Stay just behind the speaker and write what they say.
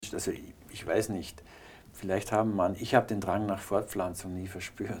Mensch, also ich weiß nicht, vielleicht ich habe den Drang nach Fortpflanzung nie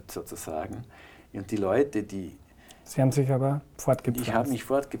verspürt sozusagen. Und die Leute, Sie haben sich aber fortgepflanzt. Ich habe mich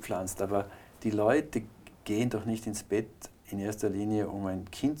fortgepflanzt, aber die Leute gehen doch nicht ins Bett in erster Linie, um ein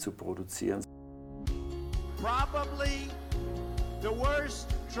Kind zu produzieren. Probably the worst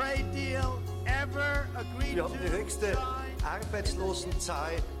trade deal ever agreed Wir haben die höchste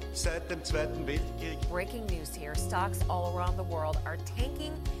Arbeitslosenzahl seit dem Zweiten Weltkrieg. Breaking news here. Stocks all around the world are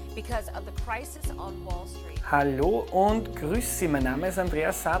tanking because of the crisis on Wall Street. Hallo und grüß Sie, mein Name ist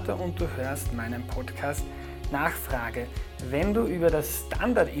Andreas Sator und du hörst meinen Podcast Nachfrage. Wenn du über das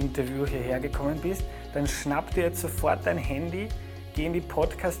Standard-Interview hierher gekommen bist, dann schnapp dir jetzt sofort dein Handy, geh in die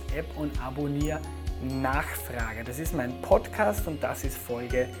Podcast-App und abonniere Nachfrage. Das ist mein Podcast und das ist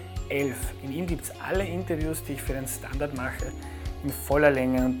Folge 11. In ihm gibt es alle Interviews, die ich für den Standard mache, in voller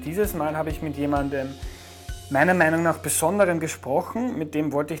Länge. Und dieses Mal habe ich mit jemandem meiner Meinung nach Besonderem gesprochen. Mit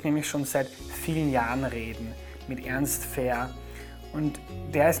dem wollte ich nämlich schon seit vielen Jahren reden, mit Ernst Fehr. Und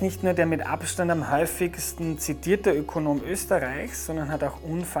der ist nicht nur der mit Abstand am häufigsten zitierte Ökonom Österreichs, sondern hat auch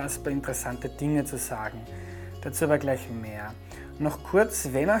unfassbar interessante Dinge zu sagen. Dazu aber gleich mehr. Noch kurz,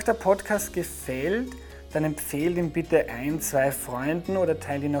 wenn euch der Podcast gefällt, dann empfehlt ihn bitte 1, 2 Freunden oder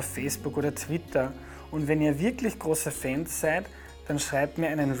teilt ihn auf Facebook oder Twitter. Und wenn ihr wirklich große Fans seid, dann schreibt mir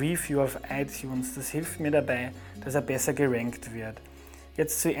einen Review auf iTunes. Das hilft mir dabei, dass er besser gerankt wird.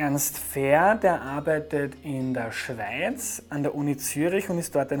 Jetzt zu Ernst Fehr, der arbeitet in der Schweiz an der Uni Zürich und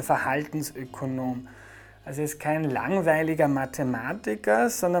ist dort ein Verhaltensökonom. Also er ist kein langweiliger Mathematiker,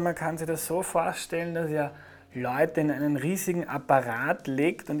 sondern man kann sich das so vorstellen, dass er Leute in einen riesigen Apparat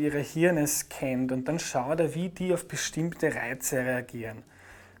legt und ihre Hirne scannt und dann schaut er, wie die auf bestimmte Reize reagieren.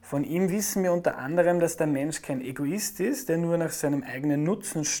 Von ihm wissen wir unter anderem, dass der Mensch kein Egoist ist, der nur nach seinem eigenen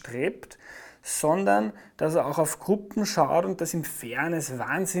Nutzen strebt, sondern dass er auch auf Gruppen schaut und dass ihm Fairness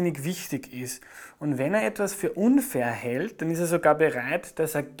wahnsinnig wichtig ist. Und wenn er etwas für unfair hält, dann ist er sogar bereit,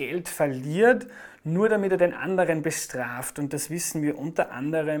 dass er Geld verliert, nur damit er den anderen bestraft. Und das wissen wir unter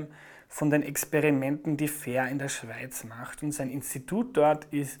anderem von den Experimenten, die Fehr in der Schweiz macht. Und sein Institut dort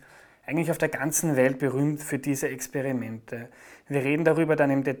ist eigentlich auf der ganzen Welt berühmt für diese Experimente. Wir reden darüber dann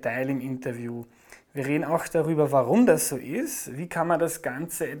im Detail im Interview. Wir reden auch darüber, warum das so ist, wie kann man das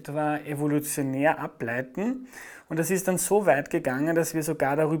Ganze etwa evolutionär ableiten. Und das ist dann so weit gegangen, dass wir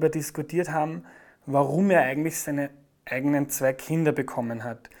sogar darüber diskutiert haben, warum er eigentlich seine eigenen 2 Kinder bekommen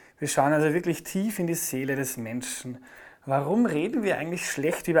hat. Wir schauen also wirklich tief in die Seele des Menschen. Warum reden wir eigentlich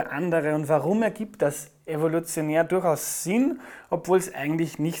schlecht über andere und warum ergibt das evolutionär durchaus Sinn, obwohl es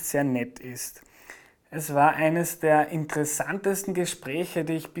eigentlich nicht sehr nett ist? Es war eines der interessantesten Gespräche,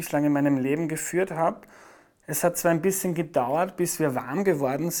 die ich bislang in meinem Leben geführt habe. Es hat zwar ein bisschen gedauert, bis wir warm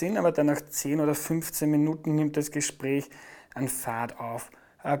geworden sind, aber dann nach 10 oder 15 Minuten nimmt das Gespräch an Fahrt auf.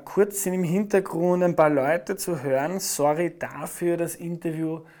 Kurz sind im Hintergrund ein paar Leute zu hören. Sorry dafür, das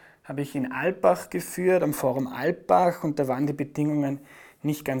Interview habe ich in Alpbach geführt, am Forum Alpbach, und da waren die Bedingungen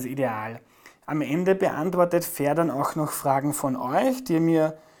nicht ganz ideal. Am Ende beantwortet Fehr dann auch noch Fragen von euch, die ihr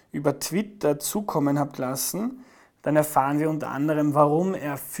mir über Twitter zukommen habt lassen. Dann erfahren wir unter anderem, warum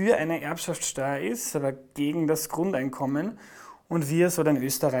er für eine Erbschaftssteuer ist, aber gegen das Grundeinkommen, und wie er so den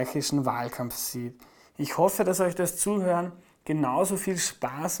österreichischen Wahlkampf sieht. Ich hoffe, dass euch das Zuhören genauso viel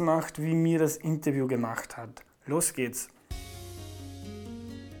Spaß macht, wie mir das Interview gemacht hat. Los geht's!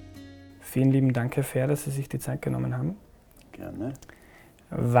 Vielen lieben Dank, Herr Fehr, dass Sie sich die Zeit genommen haben. Gerne.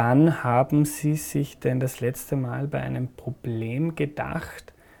 Wann haben Sie sich denn das letzte Mal bei einem Problem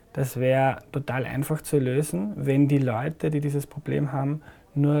gedacht, das wäre total einfach zu lösen, wenn die Leute, die dieses Problem haben,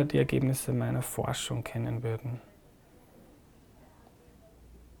 nur die Ergebnisse meiner Forschung kennen würden?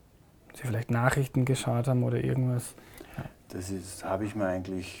 Sie vielleicht Nachrichten geschaut haben oder irgendwas? Ja. Das habe ich mir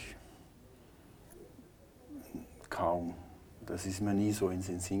eigentlich kaum. Das ist mir nie so in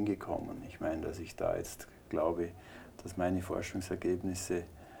den Sinn gekommen. Ich meine, dass ich da jetzt glaube, dass meine Forschungsergebnisse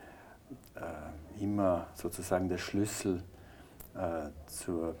immer sozusagen der Schlüssel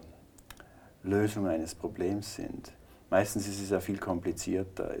zur Lösung eines Problems sind. Meistens ist es ja viel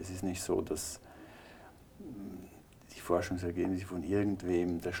komplizierter. Es ist nicht so, dass die Forschungsergebnisse von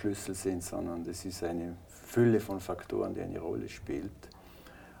irgendwem der Schlüssel sind, sondern es ist eine Fülle von Faktoren, die eine Rolle spielt.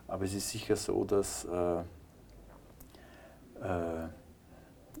 Aber es ist sicher so, dass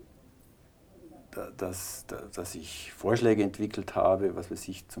ich Vorschläge entwickelt habe, was weiß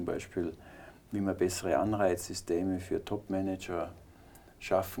ich, zum Beispiel, wie man bessere Anreizsysteme für Topmanager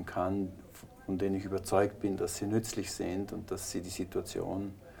schaffen kann, von denen ich überzeugt bin, dass sie nützlich sind und dass sie die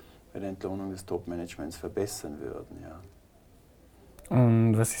Situation bei der Entlohnung des Topmanagements verbessern würden. Ja.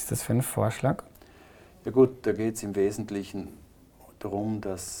 Und was ist das für ein Vorschlag? Ja gut, da geht es im Wesentlichen darum,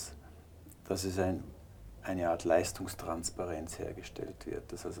 dass es eine Art Leistungstransparenz hergestellt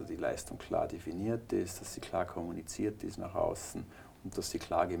wird, dass also die Leistung klar definiert ist, dass sie klar kommuniziert ist nach außen und dass sie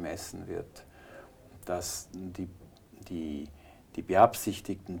klar gemessen wird, dass die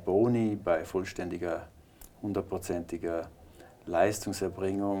beabsichtigten Boni bei vollständiger, 100%iger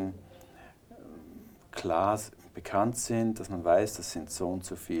Leistungserbringung klar bekannt sind, dass man weiß, das sind so und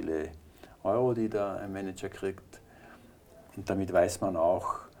so viele Euro, die da ein Manager kriegt. Und damit weiß man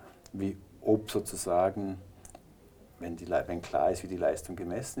auch, ob sozusagen, wenn klar ist, wie die Leistung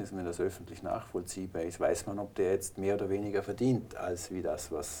gemessen ist und wenn das öffentlich nachvollziehbar ist, weiß man, ob der jetzt mehr oder weniger verdient, als wie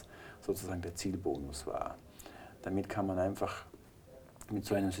das, was sozusagen der Zielbonus war. Damit kann man einfach mit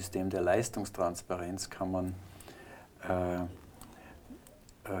so einem System der Leistungstransparenz kann man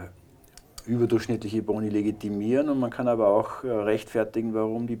überdurchschnittliche Boni legitimieren und man kann aber auch rechtfertigen,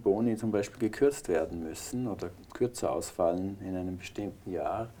 warum die Boni zum Beispiel gekürzt werden müssen oder kürzer ausfallen in einem bestimmten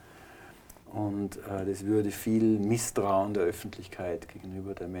Jahr. Und das würde viel Misstrauen der Öffentlichkeit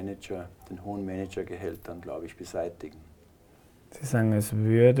gegenüber den hohen Managergehältern, glaube ich, beseitigen. Sie sagen, es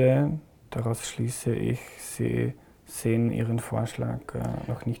würde, daraus schließe ich, Sie sehen Ihren Vorschlag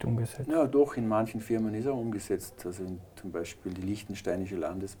noch nicht umgesetzt. Ja, doch, in manchen Firmen ist er umgesetzt. Also zum Beispiel die Liechtensteinische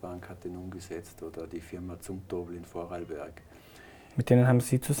Landesbank hat den umgesetzt oder die Firma Zumtobel in Vorarlberg. Mit denen haben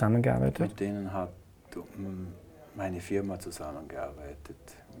Sie zusammengearbeitet? Mit denen hat meine Firma zusammengearbeitet,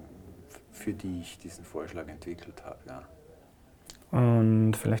 für die ich diesen Vorschlag entwickelt habe. Ja.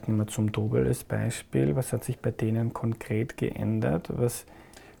 Und vielleicht nehmen wir Zumtobel als Beispiel. Was hat sich bei denen konkret geändert?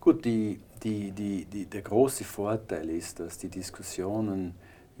 Gut, der große Vorteil ist, dass die Diskussionen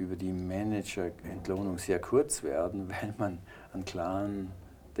über die Managerentlohnung sehr kurz werden, weil man einen klaren,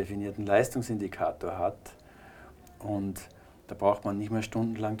 definierten Leistungsindikator hat. Und da braucht man nicht mehr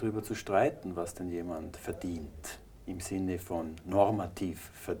stundenlang darüber zu streiten, was denn jemand verdient, im Sinne von normativ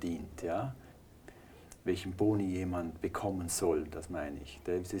verdient. Ja? Welchen Boni jemand bekommen soll, das meine ich.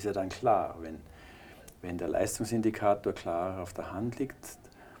 Das ist ja dann klar, wenn der Leistungsindikator klar auf der Hand liegt,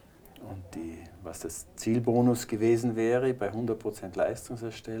 und was das Zielbonus gewesen wäre bei 100%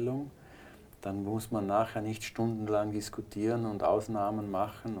 Leistungserstellung, dann muss man nachher nicht stundenlang diskutieren und Ausnahmen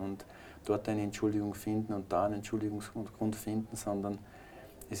machen und dort eine Entschuldigung finden und da einen Entschuldigungsgrund finden, sondern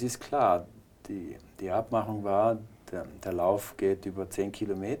es ist klar, die Abmachung war, der Lauf geht über 10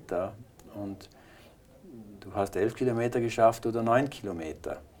 Kilometer und du hast 11 Kilometer geschafft oder 9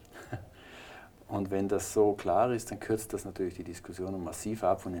 Kilometer. Und wenn das so klar ist, dann kürzt das natürlich die Diskussion massiv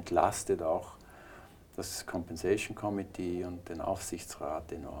ab und entlastet auch das Compensation Committee und den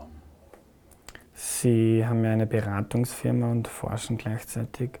Aufsichtsrat enorm. Sie haben ja eine Beratungsfirma und forschen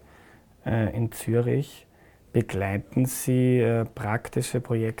gleichzeitig in Zürich. Begleiten Sie praktische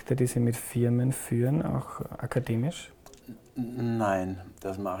Projekte, die Sie mit Firmen führen, auch akademisch? Nein,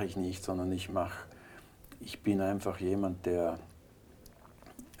 das mache ich nicht, sondern ich bin einfach jemand, der,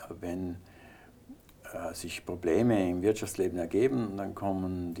 wenn sich Probleme im Wirtschaftsleben ergeben, dann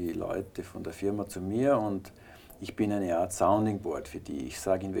kommen die Leute von der Firma zu mir und ich bin eine Art Sounding Board für die. Ich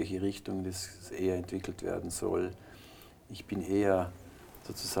sage, in welche Richtung das eher entwickelt werden soll. Ich bin eher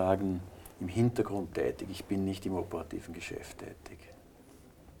sozusagen im Hintergrund tätig, ich bin nicht im operativen Geschäft tätig.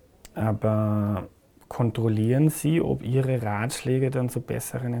 Aber kontrollieren Sie, ob Ihre Ratschläge dann zu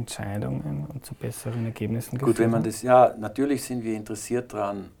besseren Entscheidungen und zu besseren Ergebnissen geführt haben? Gut, wenn man das, ja, natürlich sind wir interessiert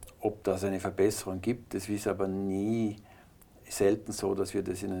daran, ob das eine Verbesserung gibt. Es ist aber selten so, dass wir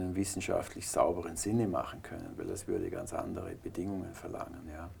das in einem wissenschaftlich sauberen Sinne machen können, weil das würde ganz andere Bedingungen verlangen.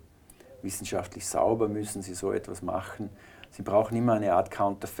 Ja. Wissenschaftlich sauber müssen Sie so etwas machen. Sie brauchen immer eine Art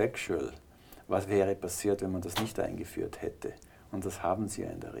Counterfactual. Was wäre passiert, wenn man das nicht eingeführt hätte? Und das haben Sie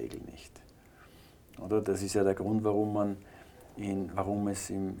ja in der Regel nicht. Oder? Das ist ja der Grund, warum es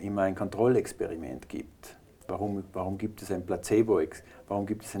immer ein Kontrollexperiment gibt. Warum gibt es ein warum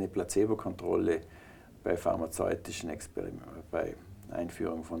gibt es eine Placebo-Kontrolle bei pharmazeutischen Experimenten, bei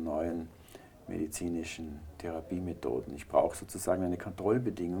Einführung von neuen medizinischen Therapiemethoden? Ich brauche sozusagen eine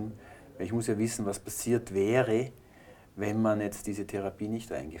Kontrollbedingung, weil ich muss ja wissen, was passiert wäre, wenn man jetzt diese Therapie nicht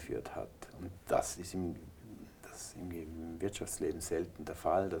eingeführt hat. Und das ist im Wirtschaftsleben selten der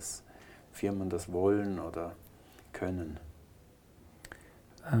Fall, dass Firmen das wollen oder können.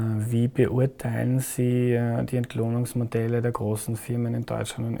 Wie beurteilen Sie die Entlohnungsmodelle der großen Firmen in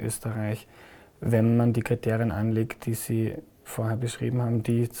Deutschland und Österreich, wenn man die Kriterien anlegt, die Sie vorher beschrieben haben,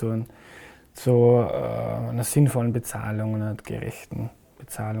 die zu einer sinnvollen Bezahlung, einer gerechten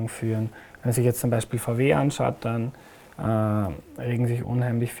Bezahlung führen? Wenn man sich jetzt zum Beispiel VW anschaut, dann regen sich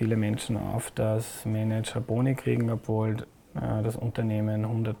unheimlich viele Menschen auf, dass Manager Boni kriegen, obwohl das Unternehmen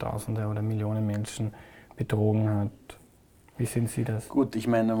Hunderttausende oder Millionen Menschen betrogen hat. Wie sehen Sie das? Gut, ich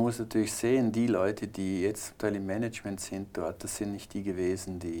meine, man muss natürlich sehen, die Leute, die jetzt zum Teil im Management sind dort, das sind nicht die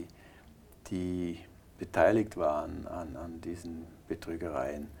gewesen, die beteiligt waren an diesen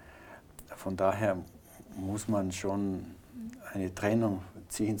Betrügereien. Von daher muss man schon eine Trennung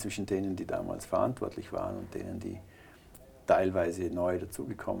ziehen zwischen denen, die damals verantwortlich waren und denen, die teilweise neu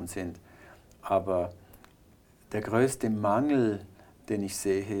dazugekommen sind. Aber der größte Mangel, den ich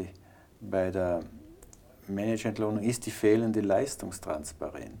sehe bei der Managerentlohnung, ist die fehlende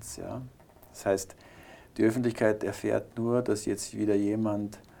Leistungstransparenz. Ja? Das heißt, die Öffentlichkeit erfährt nur, dass jetzt wieder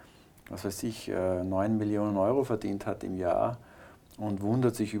jemand, was weiß ich, 9 Millionen Euro verdient hat im Jahr und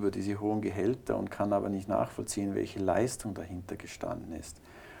wundert sich über diese hohen Gehälter und kann aber nicht nachvollziehen, welche Leistung dahinter gestanden ist.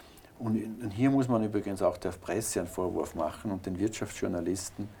 Und hier muss man übrigens auch der Presse einen Vorwurf machen und den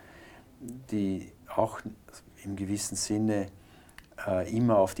Wirtschaftsjournalisten, die auch im gewissen Sinne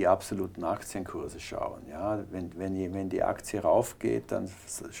immer auf die absoluten Aktienkurse schauen. Ja, wenn die Aktie raufgeht, dann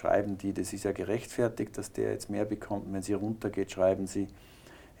schreiben die, das ist ja gerechtfertigt, dass der jetzt mehr bekommt. Und wenn sie runtergeht, schreiben sie,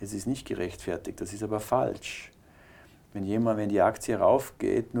 es ist nicht gerechtfertigt, das ist aber falsch. Wenn die Aktie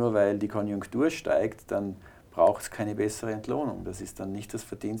raufgeht, nur weil die Konjunktur steigt, dann braucht es keine bessere Entlohnung. Das ist dann nicht das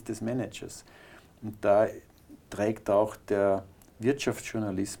Verdienst des Managers. Und da trägt auch der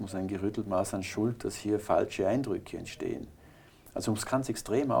Wirtschaftsjournalismus ein gerüttelt Maß an Schuld, dass hier falsche Eindrücke entstehen. Also um es ganz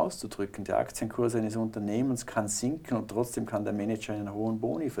extrem auszudrücken, der Aktienkurs eines Unternehmens kann sinken und trotzdem kann der Manager einen hohen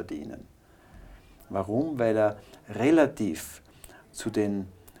Boni verdienen. Warum? Weil er relativ zu den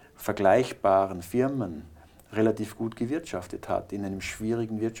vergleichbaren Firmen relativ gut gewirtschaftet hat in einem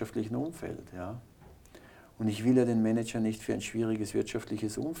schwierigen wirtschaftlichen Umfeld. Ja? Und ich will ja den Manager nicht für ein schwieriges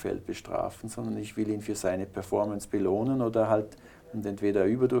wirtschaftliches Umfeld bestrafen, sondern ich will ihn für seine Performance belohnen oder halt entweder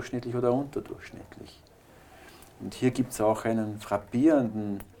überdurchschnittlich oder unterdurchschnittlich. Und hier gibt es auch einen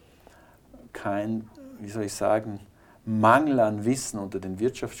frappierenden, Mangel an Wissen unter den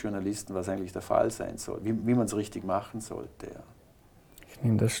Wirtschaftsjournalisten, was eigentlich der Fall sein soll, wie man es richtig machen sollte. Ja. Ich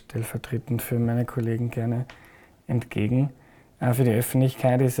nehme das stellvertretend für meine Kollegen gerne entgegen. Für die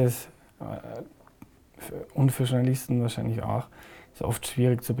Öffentlichkeit ist es, und für Journalisten wahrscheinlich auch, ist oft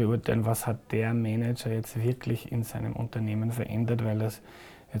schwierig zu beurteilen, was hat der Manager jetzt wirklich in seinem Unternehmen verändert, weil das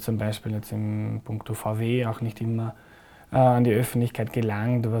jetzt zum Beispiel jetzt im Punkto VW auch nicht immer an die Öffentlichkeit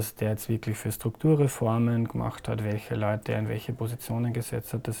gelangt, was der jetzt wirklich für Strukturreformen gemacht hat, welche Leute er in welche Positionen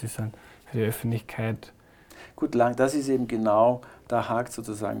gesetzt hat. Das ist dann für die Öffentlichkeit. Gut, das ist eben genau, da hakt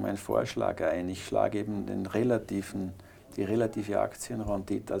sozusagen mein Vorschlag ein. Ich schlage eben die relative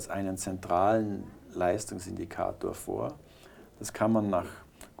Aktienrendite als einen zentralen Leistungsindikator vor. Das kann man nach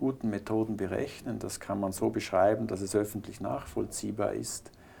guten Methoden berechnen, das kann man so beschreiben, dass es öffentlich nachvollziehbar ist.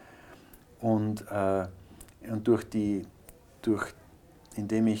 Und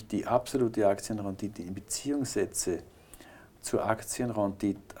indem ich die absolute Aktienrendite in Beziehung setze zur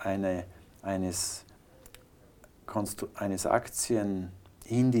Aktienrendite eines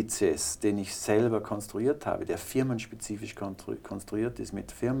Aktienindizes, den ich selber konstruiert habe, der firmenspezifisch konstruiert ist,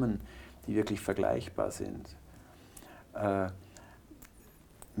 mit Firmen, die wirklich vergleichbar sind,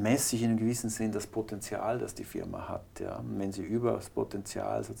 messe ich in einem gewissen Sinn das Potenzial, das die Firma hat. Ja. Und wenn sie über das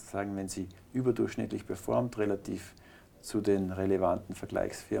Potenzial sozusagen, wenn sie überdurchschnittlich performt, relativ zu den relevanten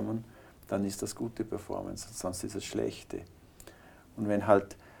Vergleichsfirmen, dann ist das gute Performance, sonst ist es schlechte. Und wenn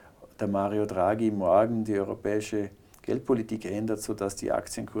halt der Mario Draghi morgen die europäische Geldpolitik ändert, sodass die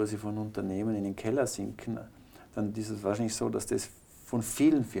Aktienkurse von Unternehmen in den Keller sinken, dann ist es wahrscheinlich so, dass das bei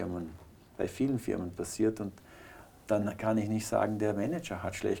vielen Firmen passiert. Und dann kann ich nicht sagen, der Manager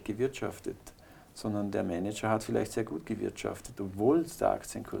hat schlecht gewirtschaftet, sondern der Manager hat vielleicht sehr gut gewirtschaftet, obwohl der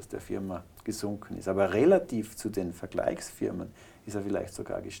Aktienkurs der Firma gesunken ist. Aber relativ zu den Vergleichsfirmen ist er vielleicht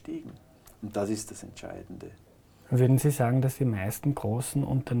sogar gestiegen. Und das ist das Entscheidende. Würden Sie sagen, dass die meisten großen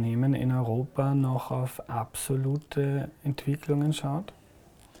Unternehmen in Europa noch auf absolute Entwicklungen schauen?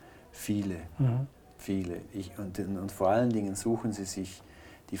 Viele. Und vor allen Dingen suchen sie sich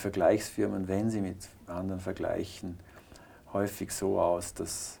die Vergleichsfirmen, wenn sie mit anderen vergleichen, häufig so aus,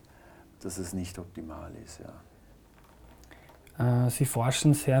 dass es nicht optimal ist. Ja. Sie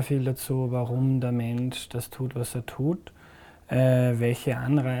forschen sehr viel dazu, warum der Mensch das tut, was er tut, auf welche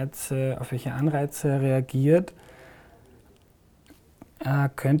Anreize er reagiert.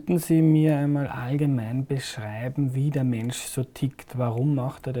 Könnten Sie mir einmal allgemein beschreiben, wie der Mensch so tickt? Warum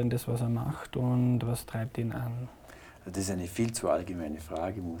macht er denn das, was er macht, und was treibt ihn an? Das ist eine viel zu allgemeine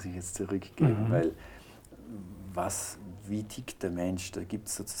Frage, muss ich jetzt zurückgeben, weil wie tickt der Mensch? Da gibt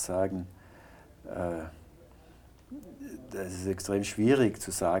es sozusagen, das ist extrem schwierig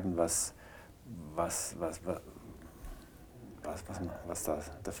zu sagen, was da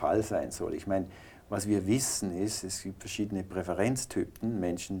der Fall sein soll. Ich meine, was wir wissen ist, es gibt verschiedene Präferenztypen.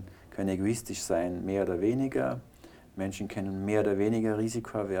 Menschen können egoistisch sein, mehr oder weniger. Menschen können mehr oder weniger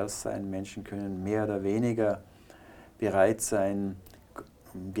risikoavers sein. Menschen können mehr oder weniger bereit sein,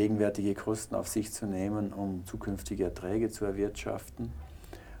 gegenwärtige Kosten auf sich zu nehmen, um zukünftige Erträge zu erwirtschaften.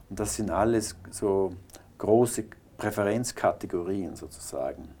 Und das sind alles so große Präferenzkategorien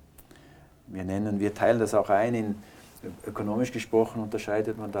sozusagen. Wir teilen das auch ein in, ökonomisch gesprochen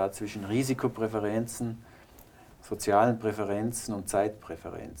unterscheidet man da zwischen Risikopräferenzen, sozialen Präferenzen und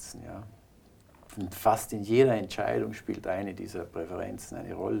Zeitpräferenzen. Ja. Und fast in jeder Entscheidung spielt eine dieser Präferenzen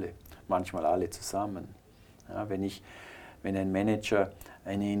eine Rolle, manchmal alle zusammen. Ja, wenn ein Manager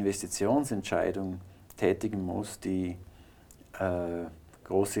eine Investitionsentscheidung tätigen muss, die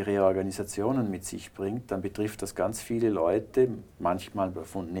große Reorganisationen mit sich bringt, dann betrifft das ganz viele Leute, manchmal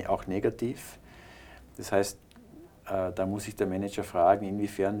auch negativ. Das heißt, da muss sich der Manager fragen,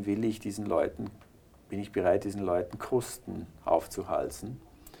 inwiefern bin ich bereit, diesen Leuten Kosten aufzuhalsen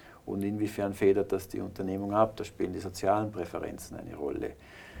und inwiefern federt das die Unternehmung ab. Da spielen die sozialen Präferenzen eine Rolle.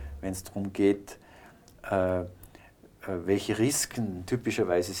 Wenn es darum geht, welche Risiken,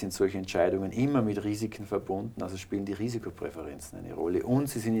 typischerweise sind solche Entscheidungen immer mit Risiken verbunden, also spielen die Risikopräferenzen eine Rolle. Und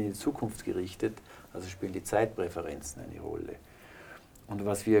sie sind in die Zukunft gerichtet, also spielen die Zeitpräferenzen eine Rolle. Und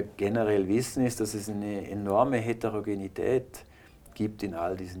was wir generell wissen, ist, dass es eine enorme Heterogenität gibt in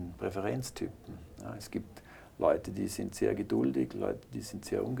all diesen Präferenztypen. Ja, es gibt Leute, die sind sehr geduldig, Leute, die sind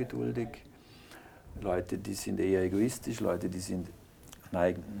sehr ungeduldig, Leute, die sind eher egoistisch, Leute, die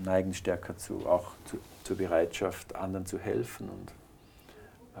neigen stärker zur Bereitschaft, anderen zu helfen und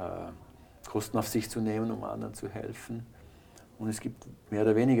Kosten auf sich zu nehmen, um anderen zu helfen. Und es gibt mehr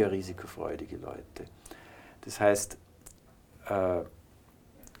oder weniger risikofreudige Leute. Das heißt,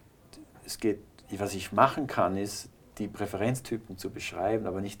 was ich machen kann, ist, die Präferenztypen zu beschreiben,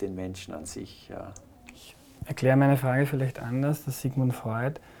 aber nicht den Menschen an sich. Ja. Ich erkläre meine Frage vielleicht anders. Der Sigmund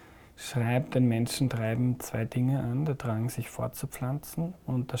Freud schreibt, den Menschen treiben zwei Dinge an, der Drang, sich fortzupflanzen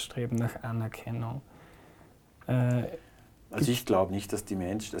und das Streben nach Anerkennung. Also ich glaube nicht, dass die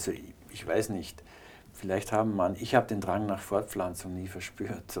Menschen, also ich weiß nicht, vielleicht ich habe den Drang nach Fortpflanzung nie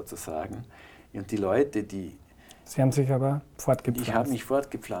verspürt sozusagen. Und die Leute, Sie haben sich aber fortgepflanzt. Ich habe mich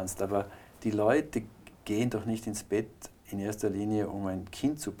fortgepflanzt, aber die Leute gehen doch nicht ins Bett in erster Linie, um ein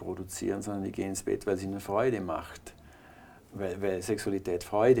Kind zu produzieren, sondern die gehen ins Bett, weil es ihnen Freude macht, weil Sexualität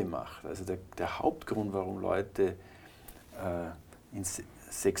Freude macht. Also der Hauptgrund, warum Leute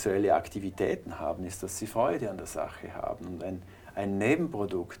sexuelle Aktivitäten haben, ist, dass sie Freude an der Sache haben. Und ein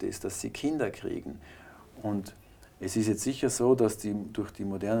Nebenprodukt ist, dass sie Kinder kriegen. Und es ist jetzt sicher so, dass durch die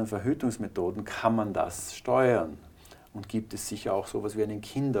modernen Verhütungsmethoden kann man das steuern. Und gibt es sicher auch so etwas wie einen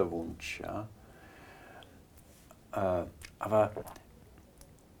Kinderwunsch. Ja. Aber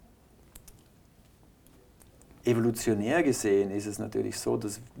evolutionär gesehen ist es natürlich so,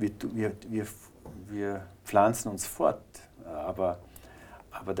 dass wir pflanzen uns fort. Aber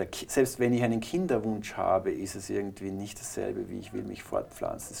selbst wenn ich einen Kinderwunsch habe, ist es irgendwie nicht dasselbe, wie ich will mich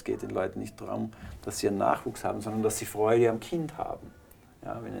fortpflanzen. Es geht den Leuten nicht darum, dass sie einen Nachwuchs haben, sondern dass sie Freude am Kind haben.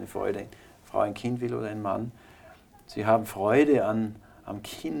 Ja, wenn eine Frau ein Kind will oder ein Mann, sie haben Freude am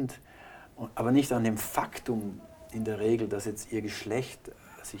Kind, aber nicht an dem Faktum in der Regel, dass jetzt ihr Geschlecht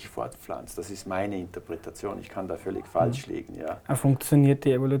sich fortpflanzt. Das ist meine Interpretation. Ich kann da völlig falsch liegen. Ja. Aber funktioniert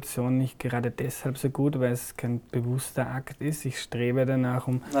die Evolution nicht gerade deshalb so gut, weil es kein bewusster Akt ist? Ich strebe danach,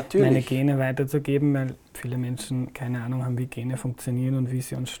 um meine Gene weiterzugeben, weil viele Menschen keine Ahnung haben, wie Gene funktionieren und wie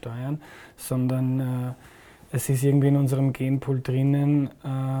sie uns steuern, sondern es ist irgendwie in unserem Genpool drinnen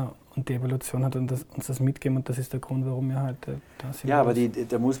und die Evolution hat uns das mitgegeben und das ist der Grund, warum wir heute da sind. Ja, aber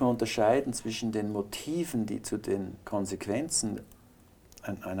da muss man unterscheiden zwischen den Motiven, die zu den Konsequenzen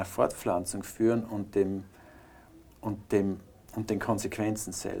einer Fortpflanzung führen und den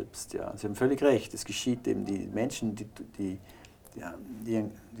Konsequenzen selbst. Ja. Sie haben völlig recht, es geschieht eben, die Menschen, die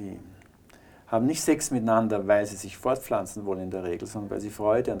haben nicht Sex miteinander, weil sie sich fortpflanzen wollen in der Regel, sondern weil sie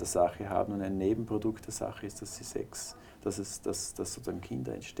Freude an der Sache haben und ein Nebenprodukt der Sache ist, dass sozusagen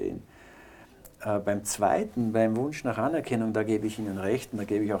Kinder entstehen. Beim zweiten, beim Wunsch nach Anerkennung, da gebe ich Ihnen recht und da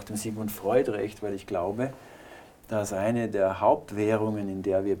gebe ich auch dem Sigmund Freud recht, weil ich glaube, dass eine der Hauptwährungen, in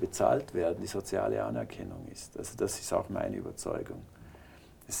der wir bezahlt werden, die soziale Anerkennung ist. Also das ist auch meine Überzeugung.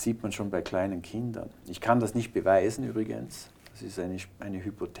 Das sieht man schon bei kleinen Kindern. Ich kann das nicht beweisen übrigens, das ist eine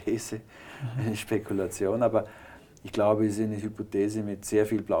Hypothese, eine Spekulation, aber ich glaube, es ist eine Hypothese mit sehr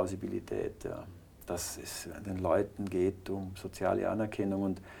viel Plausibilität, ja, dass es den Leuten geht um soziale Anerkennung.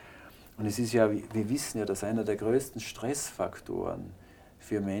 Und es ist ja, wir wissen ja, dass einer der größten Stressfaktoren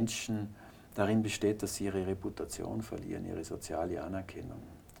für Menschen darin besteht, dass sie ihre Reputation verlieren, ihre soziale Anerkennung.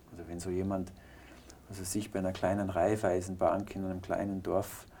 Also wenn so jemand also sich bei einer kleinen Raiffeisenbank in einem kleinen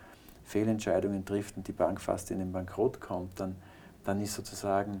Dorf Fehlentscheidungen trifft und die Bank fast in den Bankrott kommt, dann ist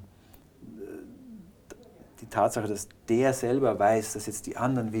sozusagen die Tatsache, dass der selber weiß, dass jetzt die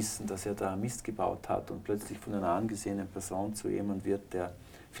anderen wissen, dass er da Mist gebaut hat und plötzlich von einer angesehenen Person zu jemandem wird, der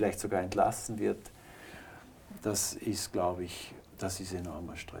vielleicht sogar entlassen wird, das ist, glaube ich, das ist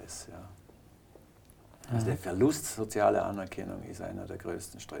enormer Stress. Ja. Also der Verlust sozialer Anerkennung ist einer der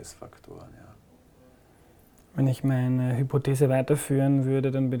größten Stressfaktoren. Ja. Wenn ich meine Hypothese weiterführen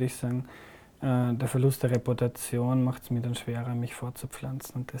würde, dann würde ich sagen, der Verlust der Reputation macht es mir dann schwerer, mich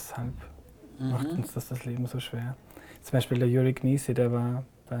fortzupflanzen und deshalb macht uns das Leben so schwer. Zum Beispiel der Juri Gnisi, der war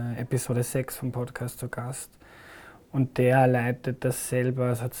bei Episode 6 vom Podcast zu Gast und der leitet das selber,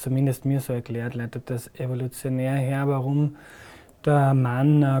 das hat es zumindest mir so erklärt, leitet das evolutionär her, warum der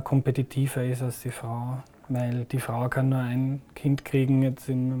Mann kompetitiver ist als die Frau. Weil die Frau kann nur ein Kind kriegen, jetzt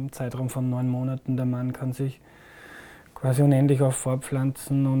im Zeitraum von 9 Monaten. Der Mann kann sich quasi unendlich oft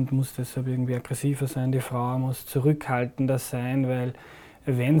fortpflanzen und muss deshalb irgendwie aggressiver sein. Die Frau muss zurückhaltender sein, weil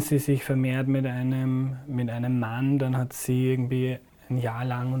wenn sie sich vermehrt mit einem Mann, dann hat sie irgendwie ein Jahr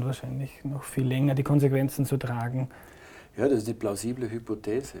lang und wahrscheinlich noch viel länger die Konsequenzen zu tragen. Ja, das ist die plausible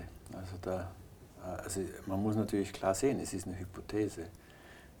Hypothese. Also man muss natürlich klar sehen, es ist eine Hypothese.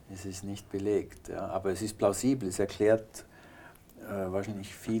 Es ist nicht belegt, ja, aber es ist plausibel. Es erklärt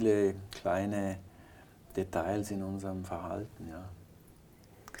wahrscheinlich viele kleine Details in unserem Verhalten. Ja.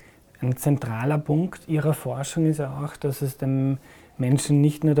 Ein zentraler Punkt Ihrer Forschung ist ja auch, dass es dem Menschen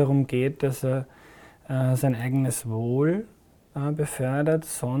nicht nur darum geht, dass er sein eigenes Wohl befördert,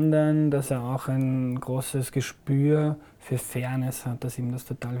 sondern dass er auch ein großes Gespür für Fairness hat, dass ihm das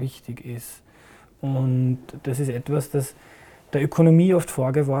total wichtig ist. Und das ist etwas, das der Ökonomie oft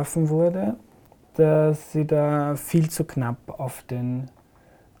vorgeworfen wurde, dass sie da viel zu knapp auf den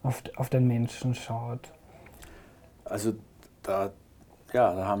Menschen schaut. Also da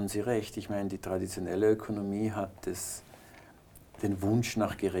haben Sie recht. Ich meine, die traditionelle Ökonomie hat den Wunsch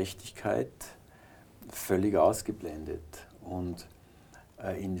nach Gerechtigkeit völlig ausgeblendet. Und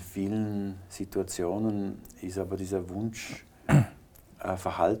in vielen Situationen ist aber dieser Wunsch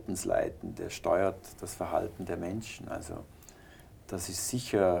verhaltensleitend, der steuert das Verhalten der Menschen. Also das ist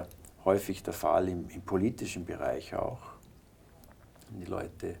sicher häufig der Fall im politischen Bereich auch. Wenn die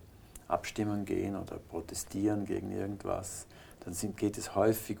Leute abstimmen gehen oder protestieren gegen irgendwas, dann geht es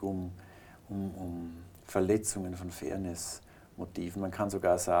häufig um Verletzungen von Fairness-Motiven. Man kann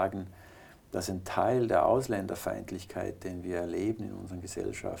sogar sagen, dass ein Teil der Ausländerfeindlichkeit, den wir erleben in unseren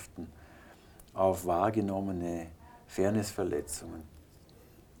Gesellschaften, auf wahrgenommene Fairnessverletzungen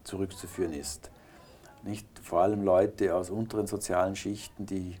zurückzuführen ist. Nicht vor allem Leute aus unteren sozialen Schichten,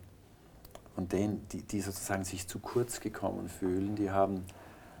 die sozusagen sich zu kurz gekommen fühlen, die haben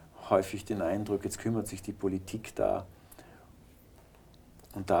häufig den Eindruck, jetzt kümmert sich die Politik da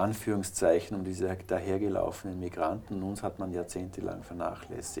unter Anführungszeichen um diese dahergelaufenen Migranten. Und uns hat man jahrzehntelang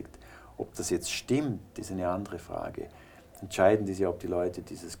vernachlässigt. Ob das jetzt stimmt, ist eine andere Frage. Entscheidend ist ja, ob die Leute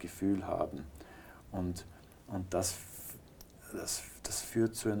dieses Gefühl haben. Und das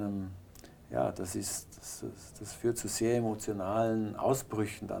führt zu einem, ja, das führt zu sehr emotionalen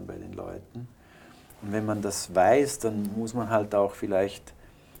Ausbrüchen dann bei den Leuten. Und wenn man das weiß, dann muss man halt auch vielleicht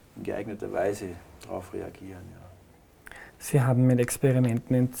in geeigneter Weise darauf reagieren. Ja. Sie haben mit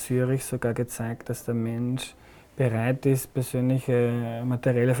Experimenten in Zürich sogar gezeigt, dass der Mensch bereit ist, persönliche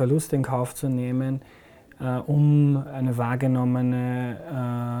materielle Verluste in Kauf zu nehmen, um eine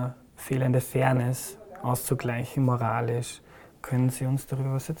wahrgenommene fehlende Fairness auszugleichen, moralisch. Können Sie uns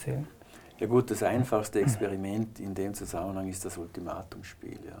darüber was erzählen? Ja gut, das einfachste Experiment in dem Zusammenhang ist das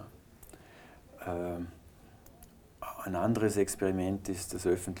Ultimatumspiel. Ja. Ein anderes Experiment ist das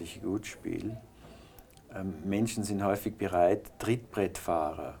öffentliche Gutspiel. Menschen sind häufig bereit,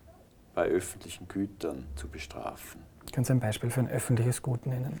 Trittbrettfahrer bei öffentlichen Gütern zu bestrafen. Können Sie ein Beispiel für ein öffentliches Gut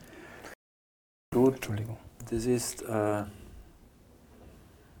nennen? Gut, Entschuldigung. Das ist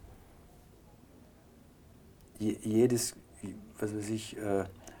jedes, was weiß ich,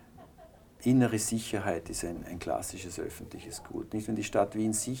 innere Sicherheit ist ein klassisches öffentliches Gut. Nicht, wenn die Stadt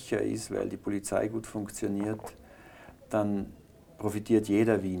Wien sicher ist, weil die Polizei gut funktioniert, dann profitiert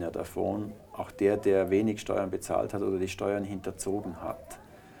jeder Wiener davon, auch der wenig Steuern bezahlt hat oder die Steuern hinterzogen hat.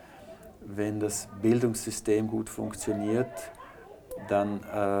 Wenn das Bildungssystem gut funktioniert, dann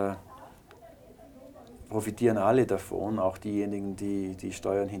profitieren alle davon, auch diejenigen, die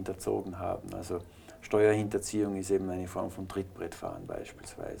Steuern hinterzogen haben. Also Steuerhinterziehung ist eben eine Form von Trittbrettfahren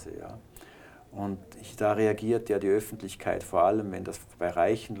beispielsweise. Ja. Und da reagiert ja die Öffentlichkeit, vor allem wenn das bei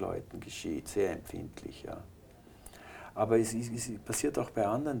reichen Leuten geschieht, sehr empfindlich. Ja. Aber es passiert auch bei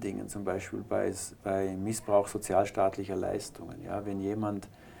anderen Dingen, zum Beispiel bei Missbrauch sozialstaatlicher Leistungen. Ja? Wenn jemand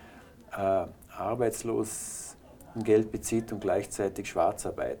arbeitslos Geld bezieht und gleichzeitig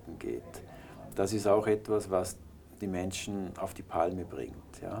Schwarzarbeiten geht, das ist auch etwas, was die Menschen auf die Palme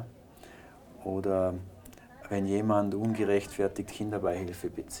bringt. Ja? Oder wenn jemand ungerechtfertigt Kinderbeihilfe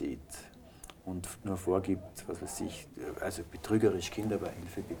bezieht und nur vorgibt, was weiß ich, also betrügerisch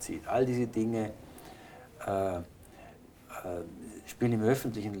Kinderbeihilfe bezieht. All diese Dinge spielen im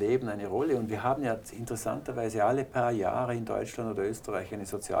öffentlichen Leben eine Rolle. Und wir haben ja interessanterweise alle paar Jahre in Deutschland oder Österreich eine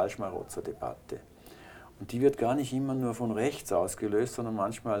Sozialschmarotzer-Debatte. Und die wird gar nicht immer nur von rechts ausgelöst, sondern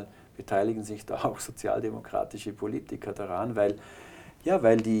manchmal beteiligen sich da auch sozialdemokratische Politiker daran, weil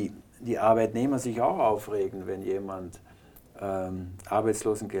die Arbeitnehmer sich auch aufregen, wenn jemand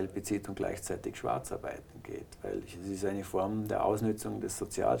Arbeitslosengeld bezieht und gleichzeitig Schwarzarbeiten geht. Weil es ist eine Form der Ausnutzung des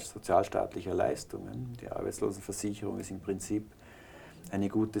sozialstaatlicher Leistungen. Die Arbeitslosenversicherung ist im Prinzip eine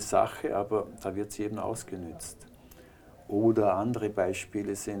gute Sache, aber da wird sie eben ausgenützt. Oder andere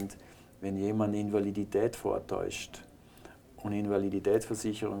Beispiele sind, wenn jemand Invalidität vortäuscht und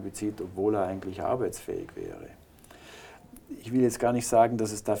Invaliditätsversicherung bezieht, obwohl er eigentlich arbeitsfähig wäre. Ich will jetzt gar nicht sagen,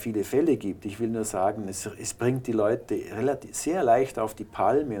 dass es da viele Fälle gibt. Ich will nur sagen, es bringt die Leute sehr leicht auf die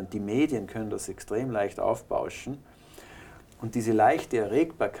Palme und die Medien können das extrem leicht aufbauschen. Und diese leichte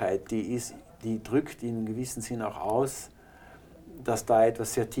Erregbarkeit, die drückt in einem gewissen Sinn auch aus, dass da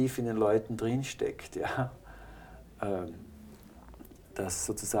etwas sehr tief in den Leuten drinsteckt. Ja? Dass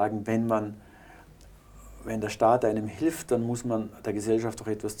sozusagen, wenn der Staat einem hilft, dann muss man der Gesellschaft auch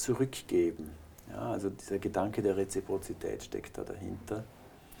etwas zurückgeben. Ja, also dieser Gedanke der Reziprozität steckt da dahinter.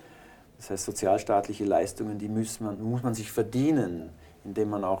 Das heißt, sozialstaatliche Leistungen, die muss man sich verdienen, indem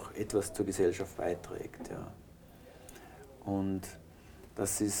man auch etwas zur Gesellschaft beiträgt. Ja. Und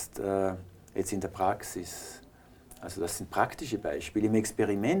das ist jetzt in der Praxis, also das sind praktische Beispiele. Im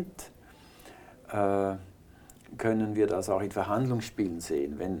Experiment können wir das auch in Verhandlungsspielen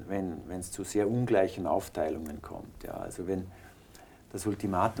sehen, wenn es zu sehr ungleichen Aufteilungen kommt. Ja. Also wenn das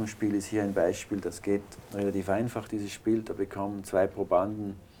Ultimatumspiel ist hier ein Beispiel, das geht relativ einfach, dieses Spiel. Da bekommen zwei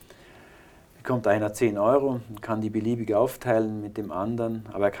Probanden, bekommt einer 10 € und kann die beliebig aufteilen mit dem anderen,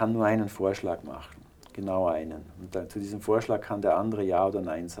 aber er kann nur einen Vorschlag machen, genau einen. Und zu diesem Vorschlag kann der andere Ja oder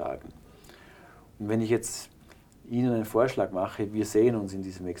Nein sagen. Und wenn ich jetzt Ihnen einen Vorschlag mache, wir sehen uns in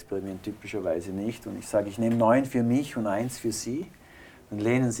diesem Experiment typischerweise nicht, und ich sage, ich nehme 9 für mich und 1 für Sie, dann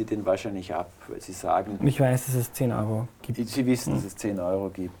lehnen Sie den wahrscheinlich ab, weil Sie sagen... Ich weiß, dass es 10 € gibt. Sie wissen, dass es 10 €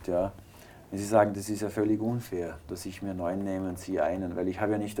 gibt, ja. Wenn Sie sagen, das ist ja völlig unfair, dass ich mir 9 nehme und Sie einen, weil ich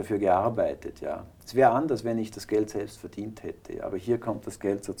habe ja nicht dafür gearbeitet, ja. Es wäre anders, wenn ich das Geld selbst verdient hätte, aber hier kommt das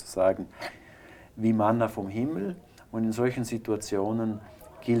Geld sozusagen wie Manna vom Himmel, und in solchen Situationen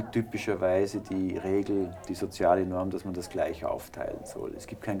gilt typischerweise die Regel, die soziale Norm, dass man das gleich aufteilen soll. Es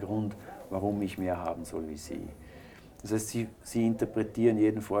gibt keinen Grund, warum ich mehr haben soll wie Sie. Das heißt, Sie interpretieren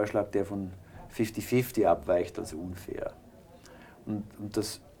jeden Vorschlag, der von 50-50 abweicht, als unfair. Und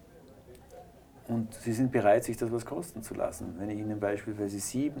Sie sind bereit, sich das was kosten zu lassen. Wenn ich Ihnen beispielsweise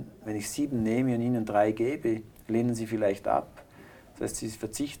 7 nehme und Ihnen 3 gebe, lehnen Sie vielleicht ab. Das heißt, Sie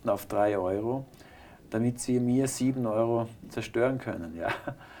verzichten auf 3 €, damit Sie mir 7 € zerstören können. Ja?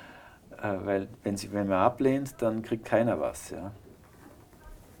 Weil wenn man ablehnt, dann kriegt keiner was. Ja?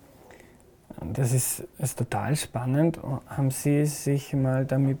 Das ist total spannend. Haben Sie sich mal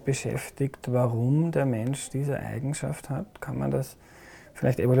damit beschäftigt, warum der Mensch diese Eigenschaft hat? Kann man das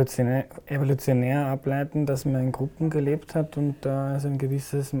vielleicht evolutionär ableiten, dass man in Gruppen gelebt hat und da ein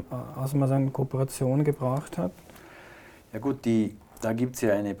gewisses Ausmaß an Kooperation gebraucht hat? Ja gut, da gibt es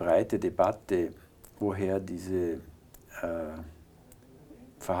ja eine breite Debatte, woher diese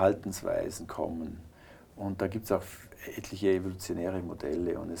Verhaltensweisen kommen. Und da gibt es auch etliche evolutionäre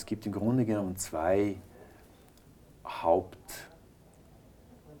Modelle. Und es gibt im Grunde genommen 2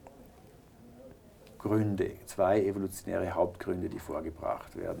 evolutionäre Hauptgründe, die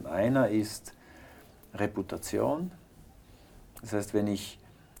vorgebracht werden. Einer ist Reputation. Das heißt, wenn ich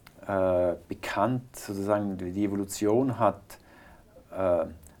bekannt, sozusagen die Evolution hat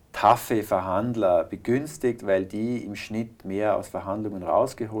taffe Verhandler begünstigt, weil die im Schnitt mehr aus Verhandlungen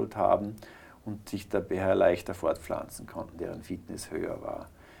rausgeholt haben und sich dabei leichter fortpflanzen konnten, deren Fitness höher war.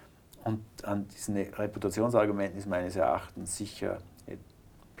 Und an diesen Reputationsargumenten ist meines Erachtens sicher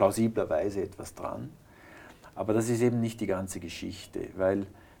plausiblerweise etwas dran. Aber das ist eben nicht die ganze Geschichte, weil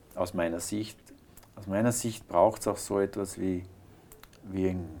aus meiner Sicht braucht es auch so etwas wie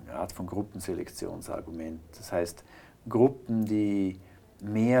eine Art von Gruppenselektionsargument. Das heißt, Gruppen, die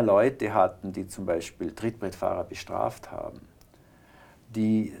mehr Leute hatten, die zum Beispiel Trittbrettfahrer bestraft haben,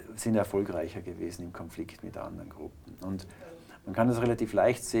 die sind erfolgreicher gewesen im Konflikt mit anderen Gruppen. Und man kann das relativ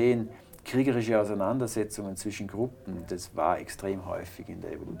leicht sehen, kriegerische Auseinandersetzungen zwischen Gruppen, das war extrem häufig in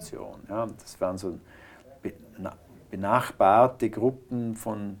der Evolution. Ja, das waren so benachbarte Gruppen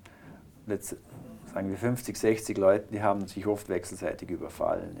von, sagen wir, 50, 60 Leuten, die haben sich oft wechselseitig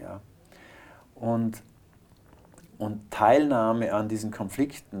überfallen. Ja. Und Teilnahme an diesen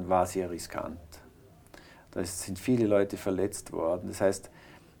Konflikten war sehr riskant. Da sind viele Leute verletzt worden. Das heißt,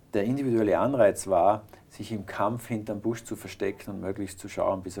 der individuelle Anreiz war, sich im Kampf hinterm Busch zu verstecken und möglichst zu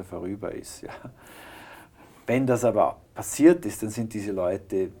schauen, bis er vorüber ist. Ja. Wenn das aber passiert ist, dann sind diese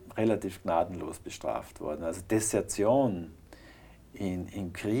Leute relativ gnadenlos bestraft worden. Also Desertion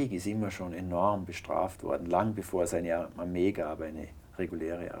im Krieg ist immer schon enorm bestraft worden, lang bevor es eine Armee gab, eine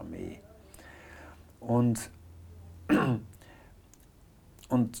reguläre Armee. Und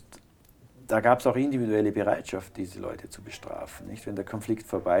da gab es auch individuelle Bereitschaft, diese Leute zu bestrafen. Nicht? Wenn der Konflikt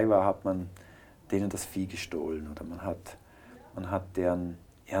vorbei war, hat man denen das Vieh gestohlen oder man hat deren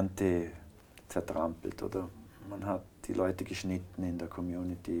Ernte zertrampelt oder man hat die Leute geschnitten in der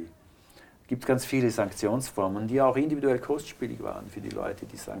Community. Es gibt ganz viele Sanktionsformen, die auch individuell kostspielig waren für die Leute,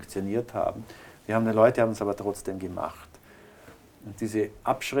 die sanktioniert haben. Die Leute haben es aber trotzdem gemacht. Und diese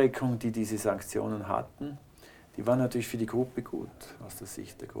Abschreckung, die diese Sanktionen hatten, die war natürlich für die Gruppe gut, aus der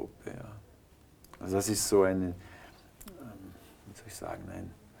Sicht der Gruppe. Ja. Also das ist so eine, wie soll ich sagen,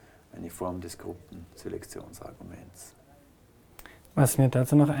 eine Form des Gruppenselektionsarguments. Was mir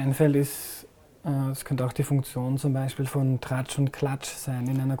dazu noch einfällt, ist, es könnte auch die Funktion zum Beispiel von Tratsch und Klatsch sein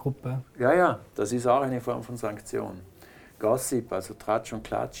in einer Gruppe. Ja, das ist auch eine Form von Sanktion. Gossip, also Tratsch und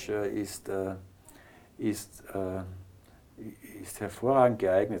Klatsch, ist hervorragend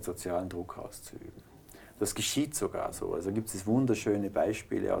geeignet, sozialen Druck auszuüben. Das geschieht sogar so. Also gibt es wunderschöne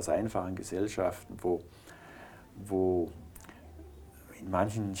Beispiele aus einfachen Gesellschaften, wo in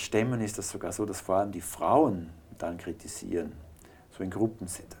manchen Stämmen ist das sogar so, dass vor allem die Frauen dann kritisieren, so in Gruppen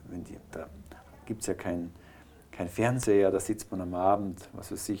sind. Da gibt es ja kein Fernseher, da sitzt man am Abend,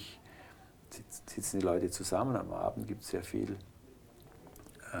 was weiß ich, sitzen die Leute zusammen am Abend, gibt es sehr viel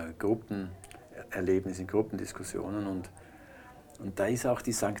Gruppenerlebnisse, Gruppendiskussionen und da ist auch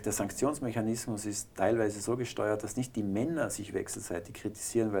der Sanktionsmechanismus ist teilweise so gesteuert, dass nicht die Männer sich wechselseitig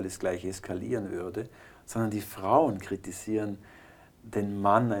kritisieren, weil es gleich eskalieren würde, sondern die Frauen kritisieren den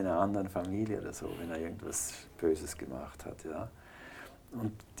Mann einer anderen Familie oder so, wenn er irgendwas Böses gemacht hat. Ja.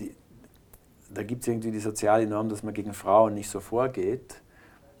 Und da gibt es irgendwie die soziale Norm, dass man gegen Frauen nicht so vorgeht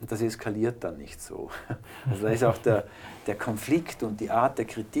und das eskaliert dann nicht so. Also da ist auch der Konflikt und die Art der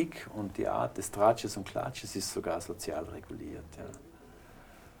Kritik und die Art des Tratsches und Klatsches ist sogar sozial reguliert.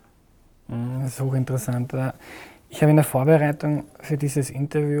 Ja. Das ist hochinteressant. Ich habe in der Vorbereitung für dieses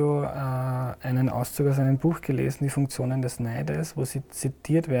Interview einen Auszug aus einem Buch gelesen, Die Funktionen des Neides, wo Sie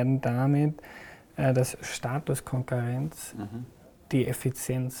zitiert werden damit, dass Statuskonkurrenz die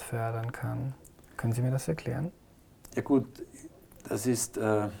Effizienz fördern kann. Können Sie mir das erklären? Ja gut, das ist,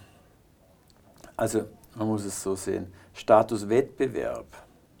 also man muss es so sehen, Statuswettbewerb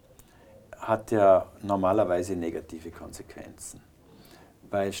hat ja normalerweise negative Konsequenzen,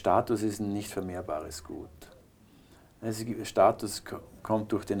 weil Status ist ein nicht vermehrbares Gut. Also Status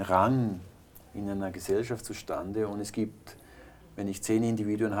kommt durch den Rang in einer Gesellschaft zustande und es gibt, wenn ich 10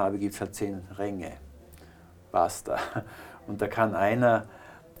 Individuen habe, gibt es halt 10 Ränge. Basta. Und da kann einer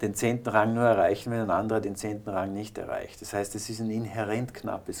den 10. Rang nur erreichen, wenn ein anderer den 10. Rang nicht erreicht. Das heißt, es ist ein inhärent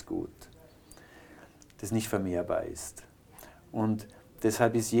knappes Gut, das nicht vermehrbar ist. Und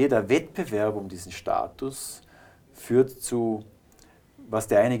deshalb ist jeder Wettbewerb um diesen Status, führt zu, was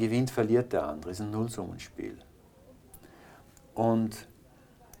der eine gewinnt, verliert der andere. Es ist ein Nullsummenspiel. Und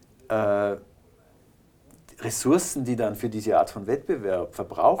Ressourcen, die dann für diese Art von Wettbewerb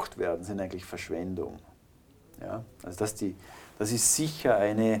verbraucht werden, sind eigentlich Verschwendung. Ja? Also das ist sicher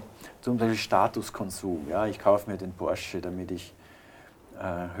zum Beispiel Statuskonsum. Ja? Ich kaufe mir den Porsche, damit ich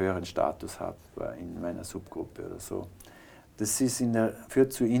höheren Status habe in meiner Subgruppe oder so. Das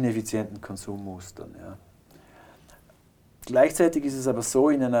führt zu ineffizienten Konsummustern. Ja? Gleichzeitig ist es aber so,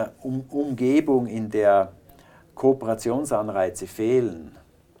 in einer Umgebung, in der Kooperationsanreize fehlen,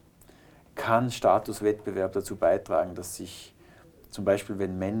 kann Statuswettbewerb dazu beitragen, dass sich zum Beispiel,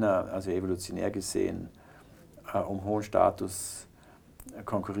 wenn Männer, also evolutionär gesehen, um hohen Status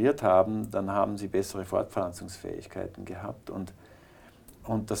konkurriert haben, dann haben sie bessere Fortpflanzungsfähigkeiten gehabt. Und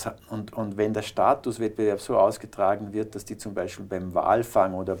wenn der Statuswettbewerb so ausgetragen wird, dass die zum Beispiel beim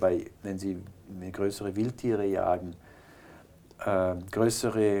Walfang oder wenn sie größere Wildtiere jagen,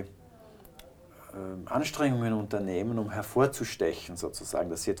 größere Anstrengungen unternehmen, um hervorzustechen sozusagen,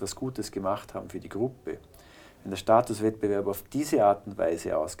 dass sie etwas Gutes gemacht haben für die Gruppe, wenn der Statuswettbewerb auf diese Art und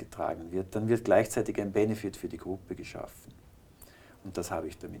Weise ausgetragen wird, dann wird gleichzeitig ein Benefit für die Gruppe geschaffen. Und das habe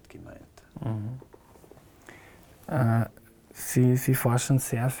ich damit gemeint. Sie forschen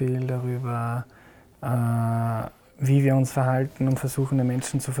sehr viel darüber, wie wir uns verhalten und versuchen, den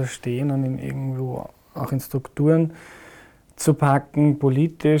Menschen zu verstehen und ihn irgendwo auch in Strukturen zu packen,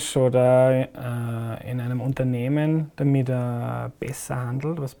 politisch oder in einem Unternehmen, damit er besser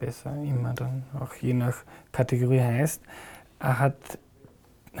handelt, was besser immer dann auch je nach Kategorie heißt. Hat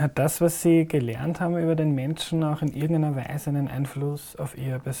das, was Sie gelernt haben über den Menschen, auch in irgendeiner Weise einen Einfluss auf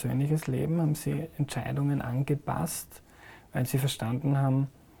Ihr persönliches Leben? Haben Sie Entscheidungen angepasst, weil Sie verstanden haben,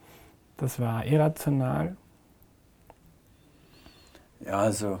 das war irrational? Ja,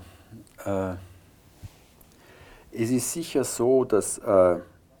 also es ist sicher so, dass als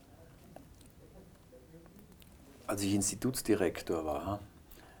ich Institutsdirektor war,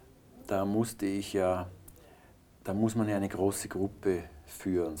 da muss man ja eine große Gruppe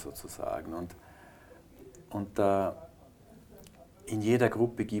führen sozusagen. Und da in jeder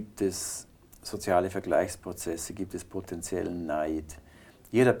Gruppe gibt es soziale Vergleichsprozesse, gibt es potenziellen Neid.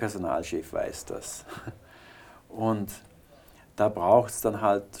 Jeder Personalchef weiß das. Und da braucht es dann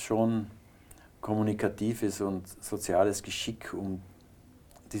halt schon kommunikatives und soziales Geschick, um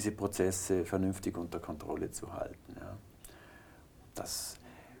diese Prozesse vernünftig unter Kontrolle zu halten. Ja. Das,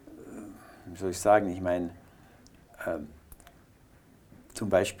 wie soll ich sagen, ich meine, zum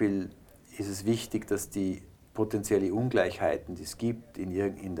Beispiel ist es wichtig, dass die potenzielle Ungleichheiten, die es gibt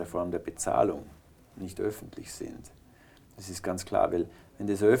in der Form der Bezahlung, nicht öffentlich sind. Das ist ganz klar, weil wenn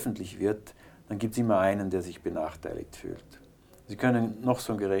das öffentlich wird, dann gibt es immer einen, der sich benachteiligt fühlt. Sie können noch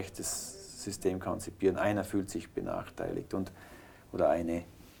so ein gerechtes System konzipieren, einer fühlt sich benachteiligt oder eine.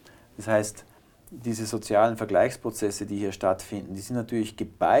 Das heißt, diese sozialen Vergleichsprozesse, die hier stattfinden, die sind natürlich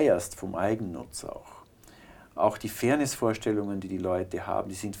gebiased vom Eigennutz auch. Auch die Fairnessvorstellungen, die die Leute haben,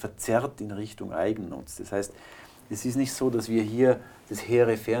 die sind verzerrt in Richtung Eigennutz. Das heißt, es ist nicht so, dass wir hier das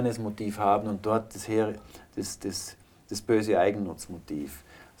hehre Fairnessmotiv haben und dort das böse Eigennutzmotiv,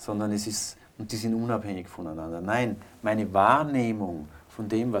 sondern und die sind unabhängig voneinander. Nein, meine Wahrnehmung von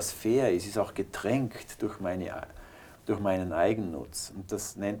dem, was fair ist auch getränkt durch meinen Eigennutz. Und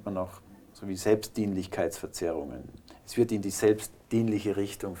das nennt man auch so wie Selbstdienlichkeitsverzerrungen. Es wird in die selbstdienliche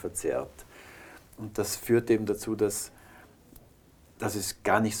Richtung verzerrt. Und das führt eben dazu, dass es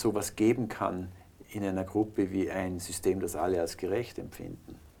gar nicht so etwas geben kann in einer Gruppe wie ein System, das alle als gerecht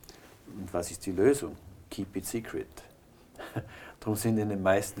empfinden. Und was ist die Lösung? Keep it secret. Darum sind in den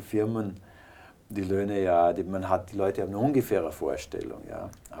meisten Firmen die Löhne die Leute haben eine ungefähre Vorstellung, ja,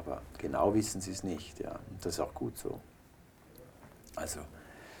 aber genau wissen sie es nicht, ja, und das ist auch gut so. Also,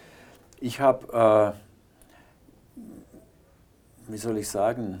 ich habe, wie soll ich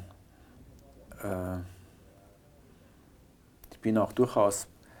sagen, ich bin auch durchaus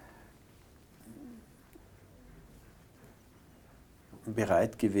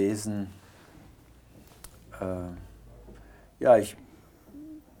bereit gewesen,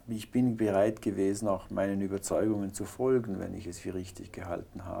 ich bin bereit gewesen, auch meinen Überzeugungen zu folgen, wenn ich es für richtig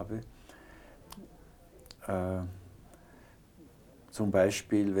gehalten habe. Zum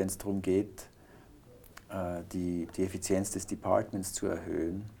Beispiel, wenn es darum geht, die Effizienz des Departments zu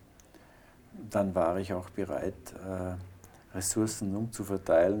erhöhen, dann war ich auch bereit, Ressourcen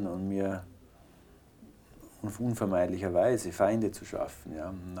umzuverteilen und mir unvermeidlicherweise Feinde zu schaffen.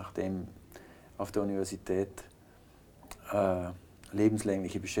 Ja. Nachdem auf der Universität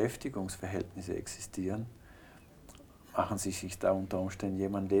lebenslängliche Beschäftigungsverhältnisse existieren, machen sie sich da unter Umständen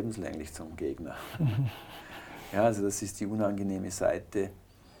jemand lebenslänglich zum Gegner. Ja, also das ist die unangenehme Seite,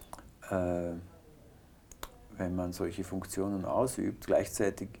 wenn man solche Funktionen ausübt.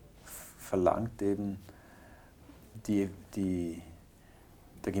 Gleichzeitig verlangt eben der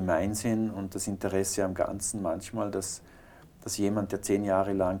Gemeinsinn und das Interesse am Ganzen manchmal, dass jemand, der 10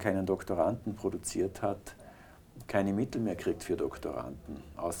 Jahre lang keinen Doktoranden produziert hat, keine Mittel mehr kriegt für Doktoranden,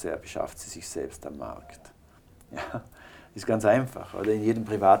 außer er beschafft sie sich selbst am Markt. Ja, ist ganz einfach. Oder in jedem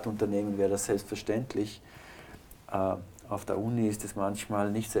Privatunternehmen wäre das selbstverständlich. Auf der Uni ist es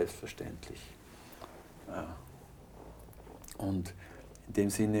manchmal nicht selbstverständlich. Und in dem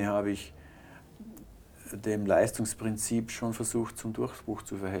Sinne habe ich dem Leistungsprinzip schon versucht, zum Durchbruch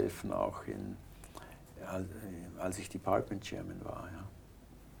zu verhelfen, auch als ich Department Chairman war.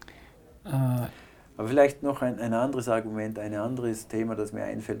 Ja. Aber vielleicht noch ein anderes Argument, ein anderes Thema, das mir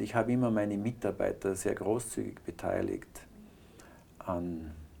einfällt. Ich habe immer meine Mitarbeiter sehr großzügig beteiligt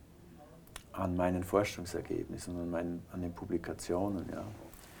an meinen Forschungsergebnissen und an den Publikationen. Ja.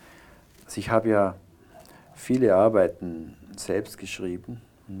 Also ich habe ja viele Arbeiten selbst geschrieben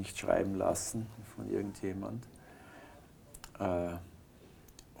und nicht schreiben lassen von irgendjemand.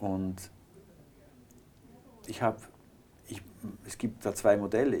 Und es gibt da 2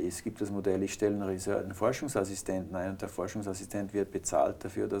 Modelle. Es gibt das Modell, ich stelle einen Forschungsassistenten ein und der Forschungsassistent wird bezahlt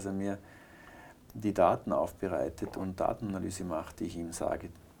dafür, dass er mir die Daten aufbereitet und Datenanalyse macht, die ich ihm sage,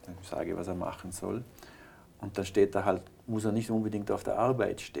 was er machen soll. Und dann steht er halt, muss er nicht unbedingt auf der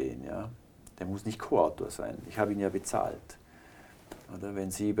Arbeit stehen. Ja? Der muss nicht Co-Autor sein. Ich habe ihn ja bezahlt. Oder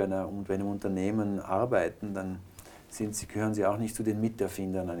wenn Sie bei einem Unternehmen arbeiten, dann gehören Sie auch nicht zu den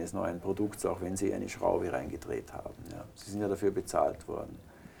Miterfindern eines neuen Produkts, auch wenn Sie eine Schraube reingedreht haben. Ja. Sie sind ja dafür bezahlt worden.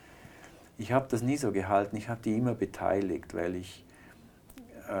 Ich habe das nie so gehalten, ich habe die immer beteiligt, weil ich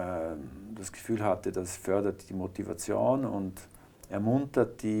das Gefühl hatte, das fördert die Motivation und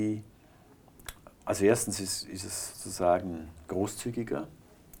ermuntert die. Also erstens ist es sozusagen großzügiger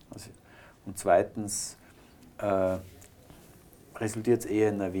und zweitens resultiert es eher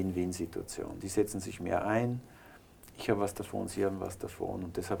in einer Win-Win-Situation. Die setzen sich mehr ein. Ich habe was davon, Sie haben was davon.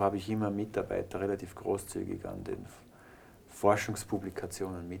 Und deshalb habe ich immer Mitarbeiter relativ großzügig an den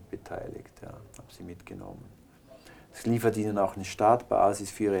Forschungspublikationen mitbeteiligt, ja, habe sie mitgenommen. Es liefert Ihnen auch eine Startbasis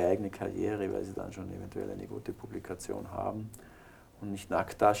für Ihre eigene Karriere, weil Sie dann schon eventuell eine gute Publikation haben und nicht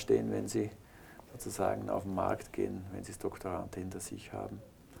nackt dastehen, wenn Sie sozusagen auf den Markt gehen, wenn Sie das Doktorand hinter sich haben.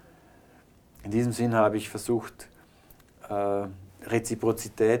 In diesem Sinn habe ich versucht,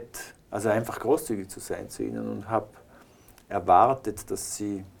 Reziprozität, also einfach großzügig zu sein zu Ihnen und habe erwartet, dass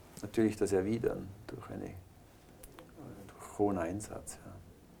Sie natürlich das erwidern durch hohen Einsatz. Ja.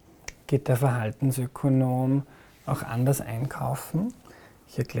 Geht der Verhaltensökonom auch anders einkaufen?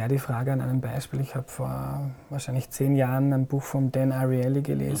 Ich erkläre die Frage an einem Beispiel. Ich habe vor wahrscheinlich 10 Jahren ein Buch von Dan Ariely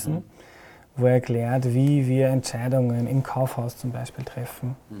gelesen, wo er erklärt, wie wir Entscheidungen im Kaufhaus zum Beispiel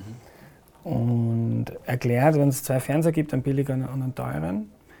treffen. Und erklärt, wenn es 2 Fernseher gibt, einen billigeren und einen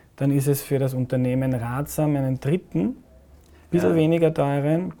teuren, dann ist es für das Unternehmen ratsam, einen dritten, bisschen weniger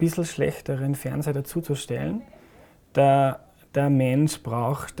teuren, bisschen schlechteren Fernseher dazuzustellen. Der Mensch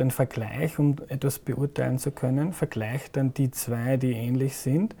braucht den Vergleich, um etwas beurteilen zu können, vergleicht dann die 2, die ähnlich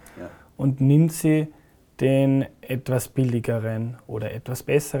sind und nimmt sie den etwas billigeren oder etwas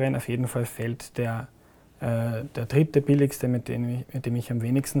besseren. Auf jeden Fall fällt der dritte billigste, mit dem ich am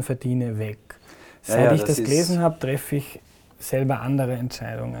wenigsten verdiene, weg. Seit ich das gelesen habe, treffe ich selber andere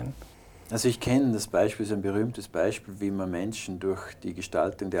Entscheidungen. Also ich kenne das Beispiel, ist ein berühmtes Beispiel, wie man Menschen durch die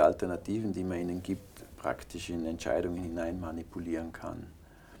Gestaltung der Alternativen, die man ihnen gibt, praktisch in Entscheidungen hinein manipulieren kann.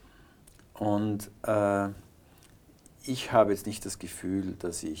 Und ich habe jetzt nicht das Gefühl,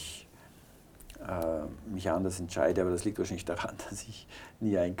 dass ich mich anders entscheide, aber das liegt wahrscheinlich daran, dass ich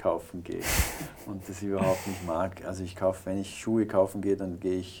nie einkaufen gehe und das überhaupt nicht mag. Also wenn ich Schuhe kaufen gehe, dann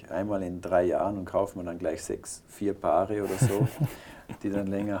gehe ich einmal in 3 Jahren und kaufe mir dann gleich 4 Paare oder so, die dann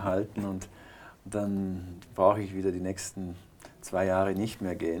länger halten und dann brauche ich wieder die nächsten 2 Jahre nicht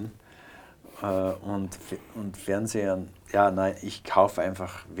mehr gehen. Und Fernsehen, ich kaufe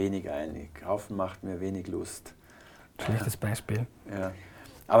einfach wenig ein. Kaufen macht mir wenig Lust. Schlechtes Beispiel. Ja.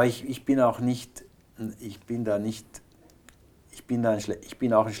 Aber ich bin auch ein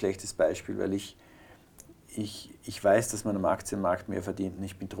schlechtes Beispiel, weil ich weiß, dass man am Aktienmarkt mehr verdient und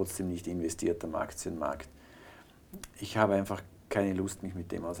ich bin trotzdem nicht investiert am Aktienmarkt. Ich habe einfach keine Lust, mich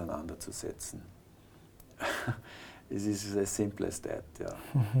mit dem auseinanderzusetzen. Es ist as simple as that, ja.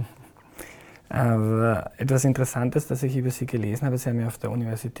 Aber etwas Interessantes, das ich über Sie gelesen habe, Sie haben ja auf der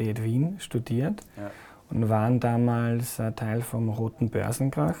Universität Wien studiert und waren damals Teil vom Roten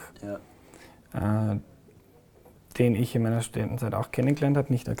Börsenkrach, den ich in meiner Studentenzeit auch kennengelernt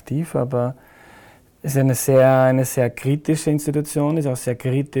habe, nicht aktiv, aber es ist eine sehr kritische Institution, ist auch sehr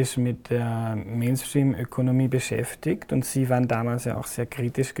kritisch mit der Mainstream-Ökonomie beschäftigt und Sie waren damals ja auch sehr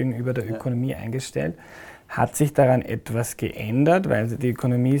kritisch gegenüber der Ökonomie eingestellt. Hat sich daran etwas geändert, weil die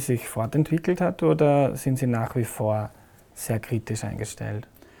Ökonomie sich fortentwickelt hat, oder sind Sie nach wie vor sehr kritisch eingestellt?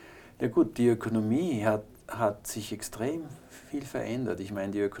 Ja gut, die Ökonomie hat sich extrem viel verändert. Ich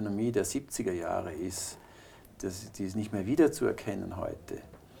meine, die Ökonomie der 70er Jahre die ist nicht mehr wiederzuerkennen heute.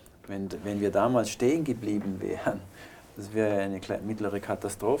 Wenn wir damals stehen geblieben wären, das wäre eine mittlere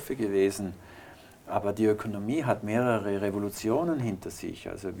Katastrophe gewesen. Aber die Ökonomie hat mehrere Revolutionen hinter sich.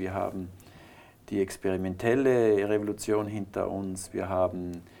 Also wir haben die experimentelle Revolution hinter uns, wir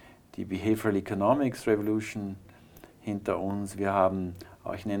haben die Behavioral Economics Revolution hinter uns, wir haben,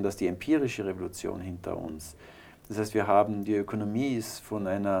 ich nenne das die empirische Revolution hinter uns. Das heißt, die Ökonomie ist von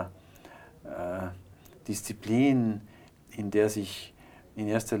einer Disziplin, in der sich in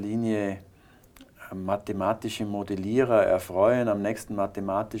erster Linie mathematische Modellierer erfreuen am nächsten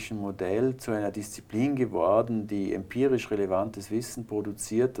mathematischen Modell zu einer Disziplin geworden, die empirisch relevantes Wissen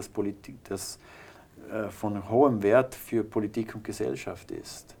produziert, das von hohem Wert für Politik und Gesellschaft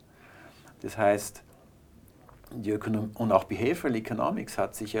ist. Das heißt, die Ökonomie und auch Behavioral Economics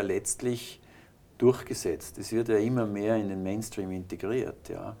hat sich ja letztlich durchgesetzt. Es wird ja immer mehr in den Mainstream integriert.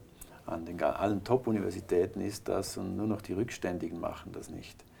 Ja. An allen Top-Universitäten ist das und nur noch die Rückständigen machen das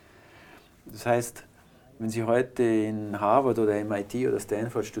nicht. Das heißt, wenn Sie heute in Harvard oder MIT oder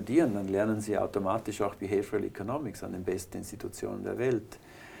Stanford studieren, dann lernen Sie automatisch auch Behavioral Economics an den besten Institutionen der Welt.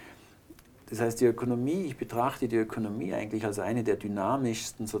 Das heißt, ich betrachte die Ökonomie eigentlich als eine der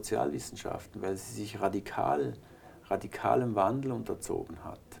dynamischsten Sozialwissenschaften, weil sie sich radikalem Wandel unterzogen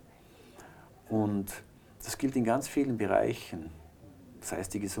hat. Und das gilt in ganz vielen Bereichen, sei es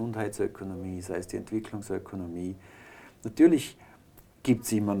die Gesundheitsökonomie, sei es die Entwicklungsökonomie. Natürlich gibt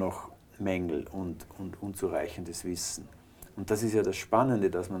es immer noch Mängel und unzureichendes Wissen. Und das ist ja das Spannende,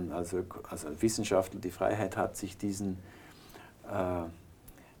 dass man als Wissenschaftler die Freiheit hat, sich diesen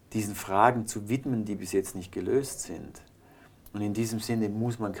Fragen zu widmen, die bis jetzt nicht gelöst sind. Und in diesem Sinne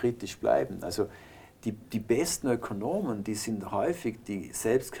muss man kritisch bleiben. Also die besten Ökonomen, die sind häufig die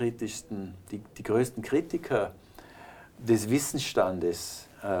selbstkritischsten, die größten Kritiker des Wissensstandes,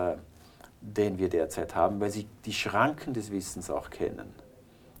 den wir derzeit haben, weil sie die Schranken des Wissens auch kennen.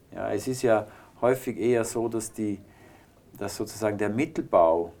 Ja, es ist ja häufig eher so, dass sozusagen der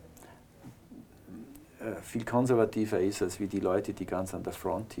Mittelbau viel konservativer ist, als wie die Leute, die ganz an der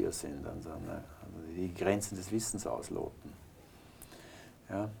Frontier sind, also die Grenzen des Wissens ausloten.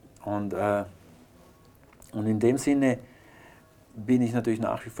 Ja, und in dem Sinne bin ich natürlich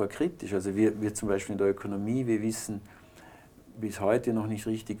nach wie vor kritisch. Also wir zum Beispiel in der Ökonomie, wir wissen bis heute noch nicht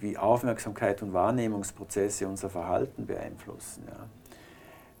richtig, wie Aufmerksamkeit und Wahrnehmungsprozesse unser Verhalten beeinflussen. Ja.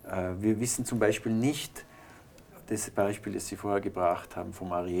 Wir wissen zum Beispiel nicht, das Beispiel, das Sie vorher gebracht haben,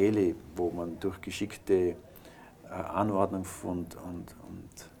 vom Ariely, wo man durch geschickte Anordnung von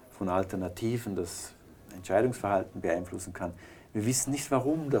Alternativen das Entscheidungsverhalten beeinflussen kann. Wir wissen nicht,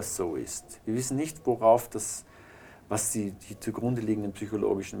 warum das so ist. Wir wissen nicht, was die zugrunde liegenden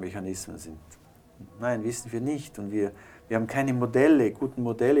psychologischen Mechanismen sind. Nein, wissen wir nicht. Und wir haben keine guten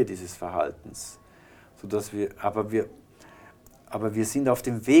Modelle dieses Verhaltens. Aber wir sind auf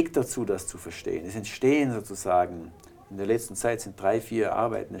dem Weg dazu, das zu verstehen. Es entstehen sozusagen, in der letzten Zeit sind 3, 4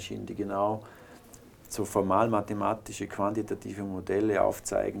 Arbeiten erschienen, die genau so formal-mathematische, quantitative Modelle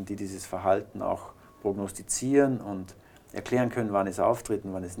aufzeigen, die dieses Verhalten auch prognostizieren und erklären können, wann es auftritt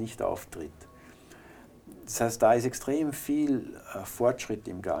und wann es nicht auftritt. Das heißt, da ist extrem viel Fortschritt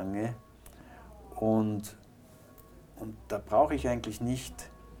im Gange und da brauche ich eigentlich nicht.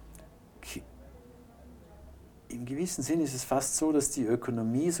 Im gewissen Sinn ist es fast so, dass die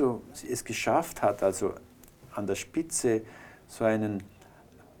Ökonomie es geschafft hat, also an der Spitze so einen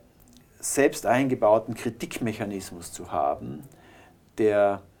selbst eingebauten Kritikmechanismus zu haben,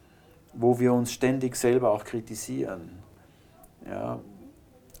 wo wir uns ständig selber auch kritisieren. Ja,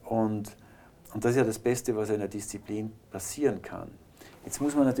 und das ist ja das Beste, was einer Disziplin passieren kann. Jetzt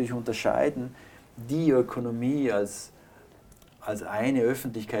muss man natürlich unterscheiden, die Ökonomie als eine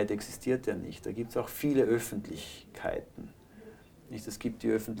Öffentlichkeit existiert ja nicht. Da gibt es auch viele Öffentlichkeiten. Es gibt die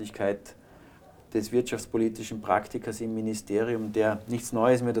Öffentlichkeit des wirtschaftspolitischen Praktikers im Ministerium, der nichts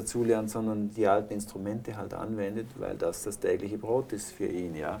Neues mehr dazulernt, sondern die alten Instrumente halt anwendet, weil das tägliche Brot ist für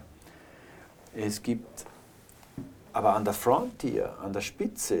ihn. Ja. Es gibt aber an der Frontier, an der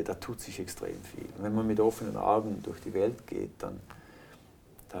Spitze, da tut sich extrem viel. Und wenn man mit offenen Augen durch die Welt geht, dann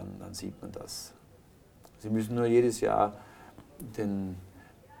sieht man das. Sie müssen nur jedes Jahr den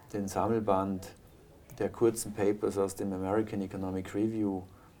Sammelband der kurzen Papers aus dem American Economic Review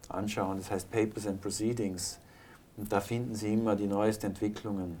anschauen. Das heißt Papers and Proceedings. Und da finden Sie immer die neuesten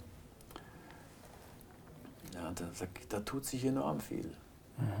Entwicklungen. Ja, da tut sich enorm viel.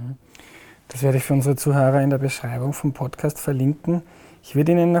 Mhm. Das werde ich für unsere Zuhörer in der Beschreibung vom Podcast verlinken. Ich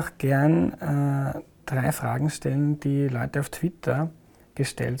würde Ihnen noch gern 3 Fragen stellen, die Leute auf Twitter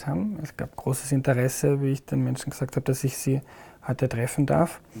gestellt haben. Es gab großes Interesse, wie ich den Menschen gesagt habe, dass ich sie heute treffen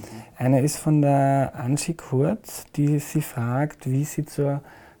darf. Mhm. Eine ist von der Angie Kurz, die sie fragt, wie sie zur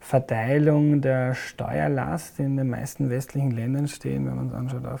Verteilung der Steuerlast in den meisten westlichen Ländern stehen, wenn man es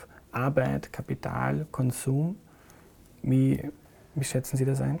anschaut auf Arbeit, Kapital, Konsum. Wie schätzen Sie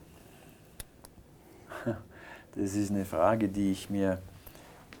das ein? Das ist eine Frage, die ich mir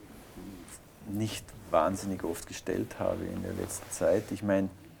nicht wahnsinnig oft gestellt habe in der letzten Zeit. Ich meine,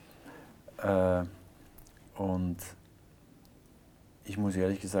 und ich muss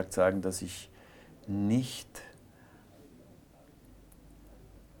ehrlich gesagt sagen, dass ich nicht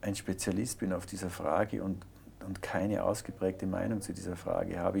ein Spezialist bin auf dieser Frage und keine ausgeprägte Meinung zu dieser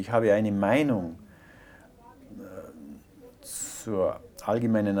Frage habe. Ich habe eine Meinung zur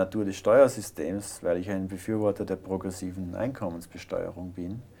allgemeinen Natur des Steuersystems, weil ich ein Befürworter der progressiven Einkommensbesteuerung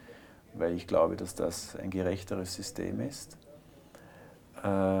bin, weil ich glaube, dass das ein gerechteres System ist.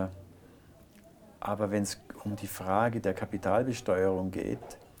 Aber wenn es um die Frage der Kapitalbesteuerung geht,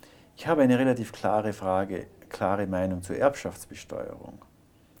 ich habe eine relativ klare Meinung zur Erbschaftsbesteuerung.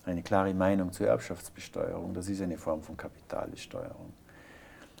 Eine klare Meinung zur Erbschaftsbesteuerung, das ist eine Form von Kapitalbesteuerung.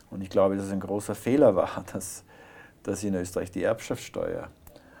 Und ich glaube, dass es ein großer Fehler war, dass in Österreich die Erbschaftssteuer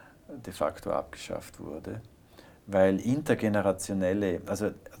de facto abgeschafft wurde, weil intergenerationelle,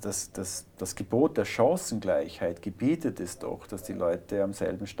 also das Gebot der Chancengleichheit gebietet es doch, dass die Leute am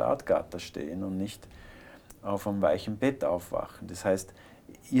selben Startgatter stehen und nicht auf einem weichen Bett aufwachen. Das heißt,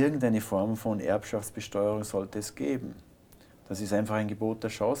 irgendeine Form von Erbschaftsbesteuerung sollte es geben. Das ist einfach ein Gebot der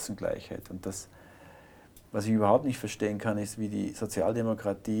Chancengleichheit. Und das, was ich überhaupt nicht verstehen kann, ist, wie die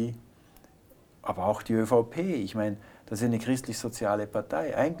Sozialdemokratie, aber auch die ÖVP, ich meine, das ist eine christlich-soziale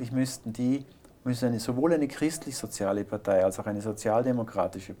Partei. Eigentlich müsste sowohl eine christlich-soziale Partei als auch eine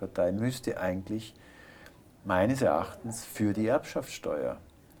sozialdemokratische Partei müsste eigentlich meines Erachtens für die Erbschaftssteuer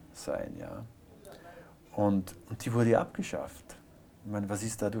sein. Ja. Und die wurde abgeschafft. Ich meine, was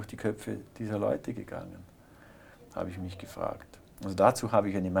ist da durch die Köpfe dieser Leute gegangen? Habe ich mich gefragt. Also dazu habe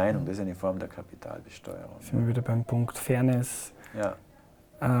ich eine Meinung, das ist eine Form der Kapitalbesteuerung. Sind wir wieder beim Punkt Fairness. Ja.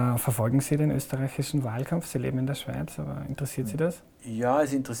 Verfolgen Sie den österreichischen Wahlkampf? Sie leben in der Schweiz, aber interessiert Sie das? Ja,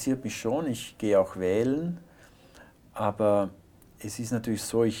 es interessiert mich schon. Ich gehe auch wählen. Aber es ist natürlich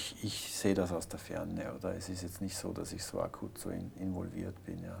so, ich sehe das aus der Ferne. Oder es ist jetzt nicht so, dass ich so akut so involviert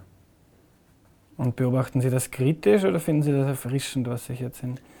bin. Ja. Und beobachten Sie das kritisch oder finden Sie das erfrischend, was sich jetzt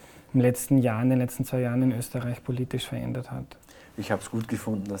in den letzten 2 Jahren in Österreich politisch verändert hat? Ich habe es gut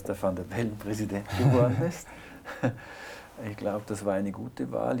gefunden, dass der Van der Bellen Präsident geworden ist. Ich glaube, das war eine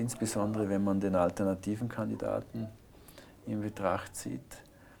gute Wahl, insbesondere wenn man den alternativen Kandidaten in Betracht zieht.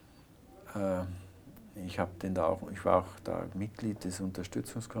 Ich war auch da Mitglied des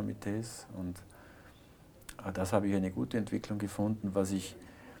Unterstützungskomitees und das habe ich eine gute Entwicklung gefunden. Was ich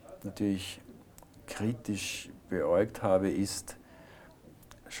natürlich kritisch beäugt habe, ist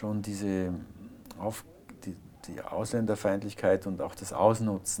schon die Ausländerfeindlichkeit und auch das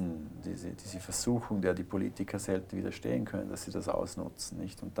Ausnutzen, diese Versuchung, der die Politiker selten widerstehen können, dass sie das ausnutzen.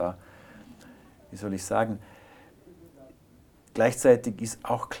 Nicht? Und da, wie soll ich sagen, gleichzeitig ist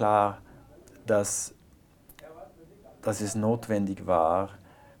auch klar, dass es notwendig war,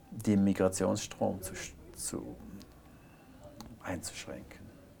 den Migrationsstrom einzuschränken.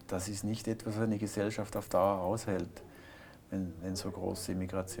 Das ist nicht etwas, was eine Gesellschaft auf Dauer aushält, wenn so große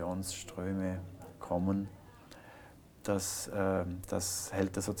Migrationsströme kommen. Das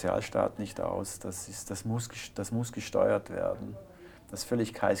hält der Sozialstaat nicht aus, das muss gesteuert werden. Das ist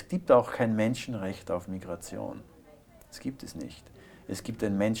völlig klar. Es gibt auch kein Menschenrecht auf Migration. Das gibt es nicht. Es gibt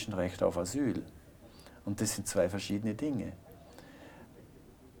ein Menschenrecht auf Asyl. Und das sind 2 verschiedene Dinge.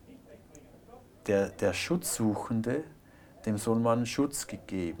 Der Schutzsuchende, dem soll man Schutz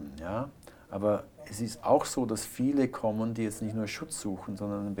geben. Ja? Aber es ist auch so, dass viele kommen, die jetzt nicht nur Schutz suchen,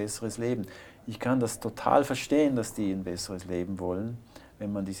 sondern ein besseres Leben. Ich kann das total verstehen, dass die ein besseres Leben wollen,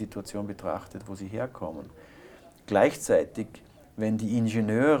 wenn man die Situation betrachtet, wo sie herkommen. Gleichzeitig, wenn die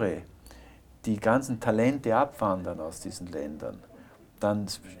Ingenieure die ganzen Talente abwandern aus diesen Ländern, dann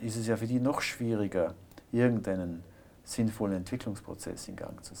ist es ja für die noch schwieriger, irgendeinen sinnvollen Entwicklungsprozess in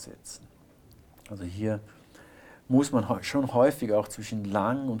Gang zu setzen. Also hier muss man schon häufig auch zwischen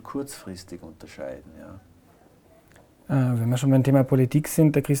lang- und kurzfristig unterscheiden. Ja. Wenn wir schon beim Thema Politik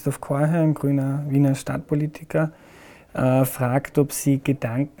sind, der Christoph Korher, ein grüner Wiener Stadtpolitiker, fragt, ob Sie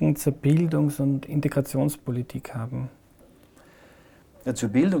Gedanken zur Bildungs- und Integrationspolitik haben. Ja, zur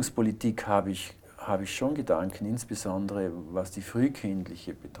Bildungspolitik habe ich schon Gedanken, insbesondere was die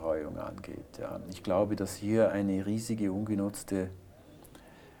frühkindliche Betreuung angeht. Ja. Ich glaube, dass hier eine riesige ungenutzte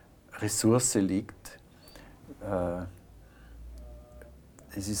Ressource liegt.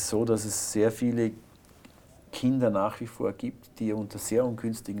 Es ist so, dass es sehr viele Kinder nach wie vor gibt, die unter sehr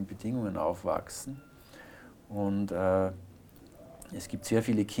ungünstigen Bedingungen aufwachsen. Und es gibt sehr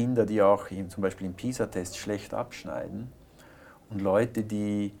viele Kinder, die auch zum Beispiel im PISA-Test schlecht abschneiden. Und Leute,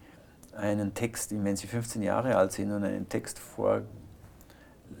 die einen Text, wenn sie 15 Jahre alt sind und einen Text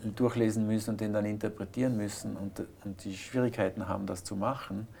durchlesen müssen und den dann interpretieren müssen und die Schwierigkeiten haben, das zu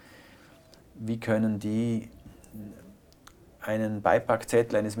machen, wie können die einen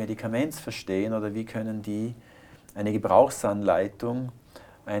Beipackzettel eines Medikaments verstehen oder wie können die eine Gebrauchsanleitung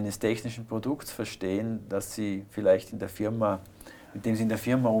eines technischen Produkts verstehen, das sie vielleicht in der Firma mit dem sie in der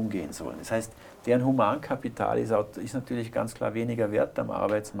Firma umgehen sollen. Das heißt, deren Humankapital ist natürlich ganz klar weniger wert am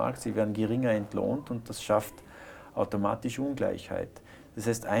Arbeitsmarkt. Sie werden geringer entlohnt und das schafft automatisch Ungleichheit. Das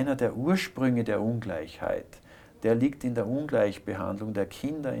heißt, einer der Ursprünge der Ungleichheit, der liegt in der Ungleichbehandlung der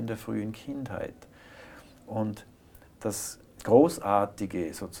Kinder in der frühen Kindheit. Und das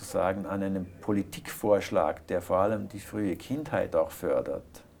Großartige sozusagen an einem Politikvorschlag, der vor allem die frühe Kindheit auch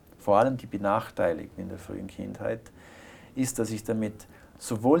fördert, vor allem die Benachteiligten in der frühen Kindheit, ist, dass ich damit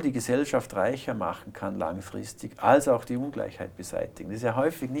sowohl die Gesellschaft reicher machen kann langfristig, als auch die Ungleichheit beseitigen. Das ist ja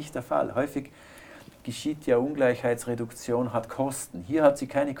häufig nicht der Fall. Häufig geschieht ja Ungleichheitsreduktion, hat Kosten. Hier hat sie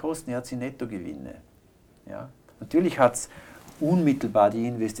keine Kosten, hier hat sie Nettogewinne. Ja? Natürlich hat es unmittelbar die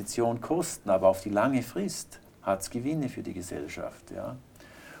Investition Kosten, aber auf die lange Frist hat es Gewinne für die Gesellschaft. Ja?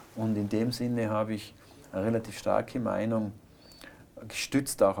 Und in dem Sinne habe ich eine relativ starke Meinung,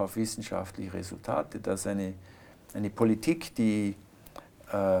 gestützt auch auf wissenschaftliche Resultate, dass eine Politik, die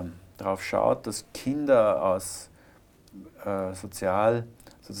darauf schaut, dass Kinder aus sozial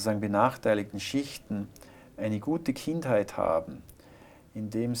sozusagen benachteiligten Schichten eine gute Kindheit haben,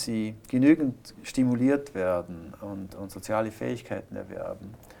 indem sie genügend stimuliert werden und soziale Fähigkeiten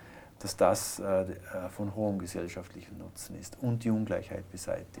erwerben, dass das von hohem gesellschaftlichen Nutzen ist und die Ungleichheit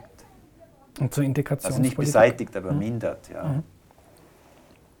beseitigt. Und zur Integrationspolitik? Also nicht beseitigt, aber mindert. Ja.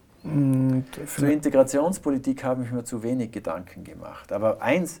 Zur Integrationspolitik habe ich mir zu wenig Gedanken gemacht. Aber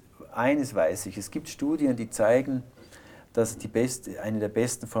eines weiß ich, es gibt Studien, die zeigen, dass eine der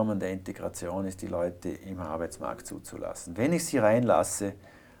besten Formen der Integration ist, die Leute im Arbeitsmarkt zuzulassen. Wenn ich sie reinlasse,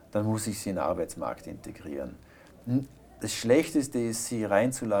 dann muss ich sie in den Arbeitsmarkt integrieren. Das Schlechteste ist, sie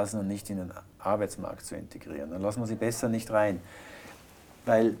reinzulassen und nicht in den Arbeitsmarkt zu integrieren. Dann lassen wir sie besser nicht rein.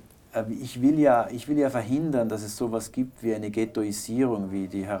 Weil ich will ja verhindern, dass es sowas gibt wie eine Ghettoisierung, wie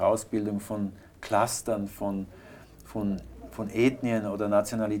die Herausbildung von Clustern, von Ethnien oder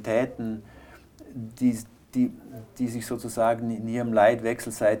Nationalitäten, die sich sozusagen in ihrem Leid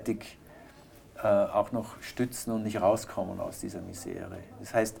wechselseitig auch noch stützen und nicht rauskommen aus dieser Misere.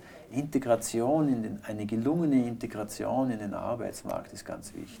 Das heißt, eine gelungene Integration in den Arbeitsmarkt ist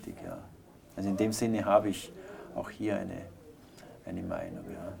ganz wichtig. Ja. Also in dem Sinne habe ich auch hier eine Meinung.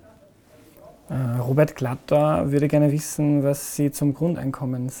 Ja. Robert Glatter würde gerne wissen, was Sie zum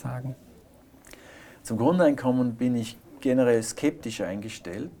Grundeinkommen sagen. Zum Grundeinkommen bin ich generell skeptisch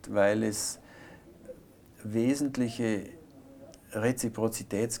eingestellt, weil es wesentliche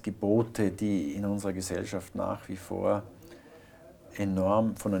Reziprozitätsgebote, die in unserer Gesellschaft nach wie vor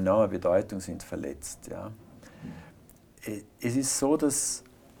von enormer Bedeutung sind, verletzt. Ja. Es ist so, dass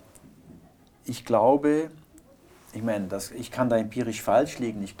ich glaube, ich kann da empirisch falsch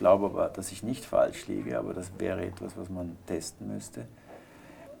liegen, ich glaube aber, dass ich nicht falsch liege, aber das wäre etwas, was man testen müsste.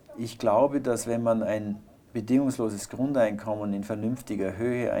 Ich glaube, dass wenn man ein bedingungsloses Grundeinkommen in vernünftiger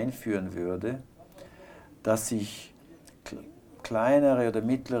Höhe einführen würde, dass sich kleinere oder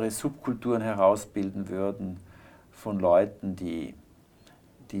mittlere Subkulturen herausbilden würden von Leuten, die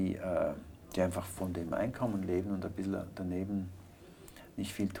einfach von dem Einkommen leben und ein bisschen daneben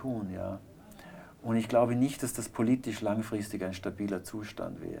nicht viel tun. Ja. Und ich glaube nicht, dass das politisch langfristig ein stabiler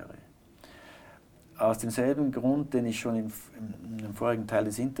Zustand wäre. Aus demselben Grund, den ich schon im vorigen Teil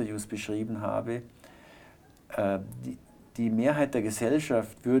des Interviews beschrieben habe, die Mehrheit der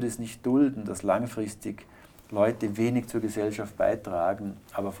Gesellschaft würde es nicht dulden, dass langfristig Leute wenig zur Gesellschaft beitragen,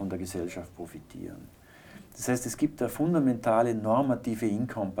 aber von der Gesellschaft profitieren. Das heißt, es gibt eine fundamentale normative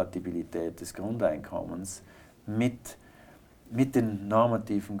Inkompatibilität des Grundeinkommens mit den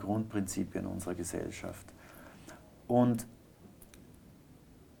normativen Grundprinzipien unserer Gesellschaft. Und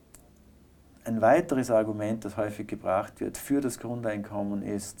ein weiteres Argument, das häufig gebracht wird für das Grundeinkommen,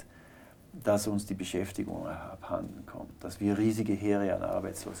 ist, dass uns die Beschäftigung abhanden kommt, dass wir riesige Heere an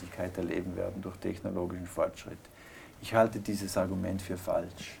Arbeitslosigkeit erleben werden durch technologischen Fortschritt. Ich halte dieses Argument für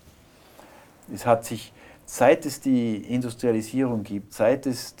falsch. Es hat sich, seit es die Industrialisierung gibt, seit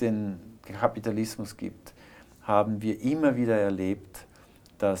es den Kapitalismus gibt, haben wir immer wieder erlebt,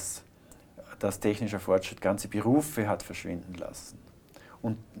 dass technischer Fortschritt ganze Berufe hat verschwinden lassen.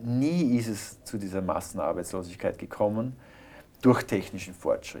 Und nie ist es zu dieser Massenarbeitslosigkeit gekommen durch technischen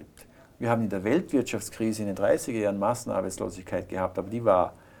Fortschritt. Wir haben in der Weltwirtschaftskrise in den 30er Jahren Massenarbeitslosigkeit gehabt, aber die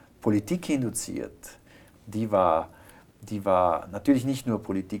war politikinduziert. Die war natürlich nicht nur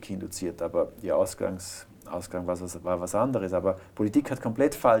politikinduziert, aber der Ausgang war was anderes. Aber Politik hat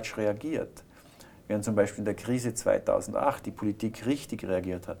komplett falsch reagiert. Während zum Beispiel in der Krise 2008 die Politik richtig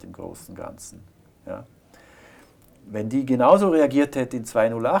reagiert hat im Großen und Ganzen. Ja. Wenn die genauso reagiert hätte in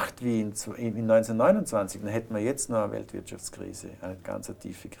 2008 wie in 1929, dann hätten wir jetzt noch eine Weltwirtschaftskrise, eine ganz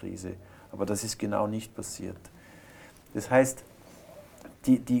tiefe Krise. Aber das ist genau nicht passiert. Das heißt,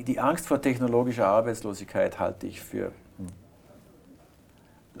 Die Angst vor technologischer Arbeitslosigkeit halte ich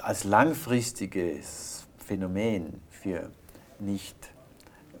als langfristiges Phänomen für nicht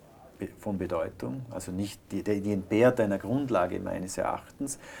von Bedeutung, also nicht, die entbehrt einer Grundlage meines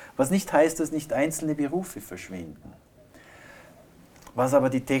Erachtens, was nicht heißt, dass nicht einzelne Berufe verschwinden. Was aber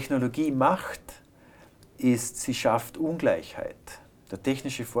die Technologie macht, ist, sie schafft Ungleichheit. Der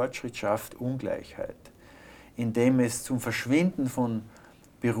technische Fortschritt schafft Ungleichheit, indem es zum Verschwinden von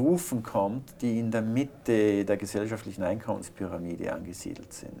Berufen kommt, die in der Mitte der gesellschaftlichen Einkommenspyramide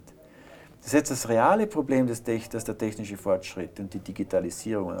angesiedelt sind. Das ist jetzt das reale Problem, das der technische Fortschritt und die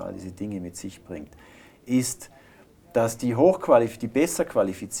Digitalisierung und all diese Dinge mit sich bringt, ist, dass die besser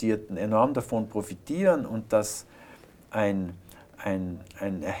Qualifizierten enorm davon profitieren und dass ein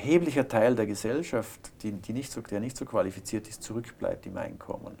erheblicher Teil der Gesellschaft, der nicht so qualifiziert ist, zurückbleibt im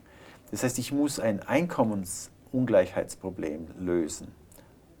Einkommen. Das heißt, ich muss ein Einkommensungleichheitsproblem lösen.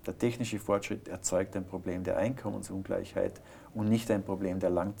 Der technische Fortschritt erzeugt ein Problem der Einkommensungleichheit und nicht ein Problem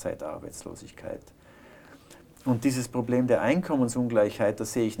der Langzeitarbeitslosigkeit. Und dieses Problem der Einkommensungleichheit,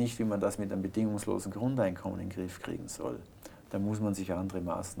 das sehe ich nicht, wie man das mit einem bedingungslosen Grundeinkommen in den Griff kriegen soll. Da muss man sich andere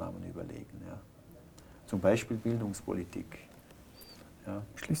Maßnahmen überlegen. Ja. Zum Beispiel Bildungspolitik. Ja.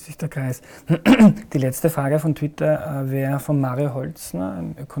 Schließt sich der Kreis. Die letzte Frage von Twitter wäre von Mario Holzner,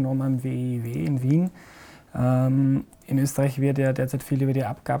 ein Ökonom am WIW in Wien. In Österreich wird ja derzeit viel über die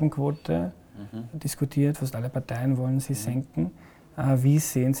Abgabenquote diskutiert. Fast alle Parteien wollen sie senken. Wie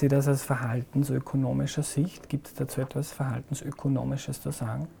sehen Sie das aus verhaltensökonomischer Sicht? Gibt es dazu etwas Verhaltensökonomisches zu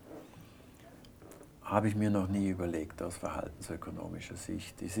sagen? Habe ich mir noch nie überlegt aus verhaltensökonomischer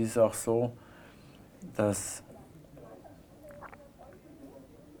Sicht. Es ist auch so, dass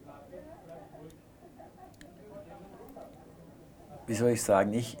wie soll ich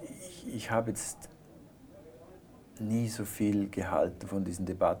sagen, ich habe jetzt nie so viel gehalten von diesen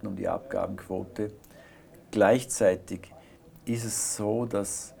Debatten um die Abgabenquote. Gleichzeitig ist es so,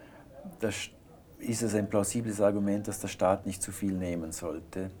 ist es ein plausibles Argument, dass der Staat nicht zu viel nehmen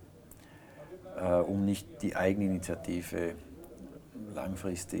sollte, um nicht die Eigeninitiative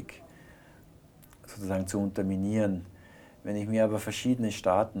langfristig sozusagen zu unterminieren. Wenn ich mir aber verschiedene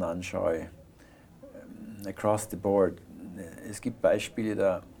Staaten anschaue, across the board, es gibt Beispiele,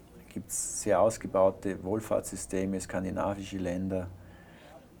 da gibt es sehr ausgebaute Wohlfahrtssysteme, skandinavische Länder,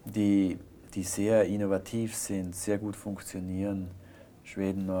 die sehr innovativ sind, sehr gut funktionieren,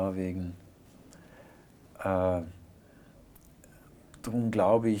 Schweden, Norwegen. Darum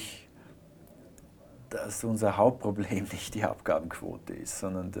glaube ich, dass unser Hauptproblem nicht die Abgabenquote ist,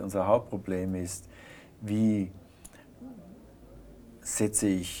 sondern unser Hauptproblem ist, wie setze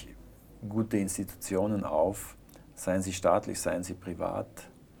ich gute Institutionen auf, seien sie staatlich, seien sie privat,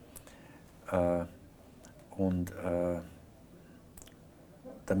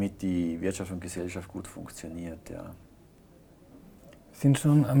 damit die Wirtschaft und Gesellschaft gut funktioniert. Ja. Wir sind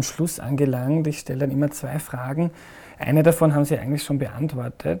schon am Schluss angelangt. Ich stelle dann immer 2 Fragen. Eine davon haben Sie eigentlich schon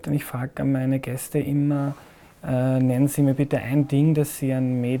beantwortet. Und ich frage meine Gäste immer, nennen Sie mir bitte ein Ding, das Sie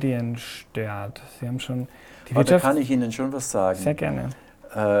an Medien stört. Sie haben schon die Wirtschaft... Da kann ich Ihnen schon was sagen. Sehr gerne.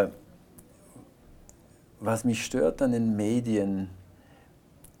 Was mich stört an den Medien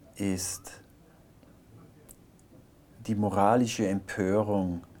ist die moralische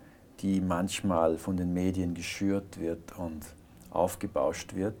Empörung, die manchmal von den Medien geschürt wird und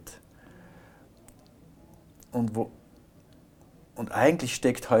aufgebauscht wird. Und eigentlich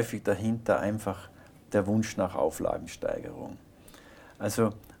steckt häufig dahinter einfach der Wunsch nach Auflagensteigerung.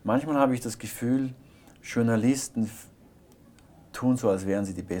 Also manchmal habe ich das Gefühl, Journalisten tun so, als wären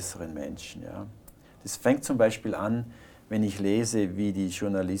sie die besseren Menschen. Ja. Das fängt zum Beispiel an, wenn ich lese, wie die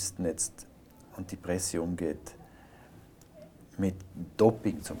Journalisten jetzt und die Presse umgeht. Mit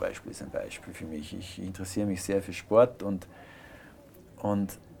Doping zum Beispiel ist ein Beispiel für mich. Ich interessiere mich sehr für Sport und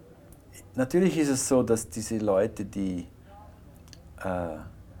natürlich ist es so, dass diese Leute,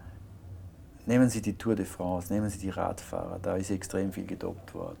 nehmen Sie die Tour de France, nehmen Sie die Radfahrer, da ist extrem viel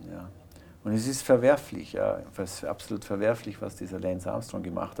gedopt worden. Ja. Und es ist verwerflich, ja, absolut verwerflich, was dieser Lance Armstrong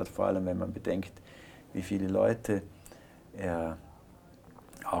gemacht hat, vor allem wenn man bedenkt, wie viele Leute er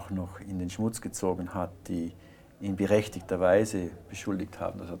auch noch in den Schmutz gezogen hat, die ihn berechtigterweise beschuldigt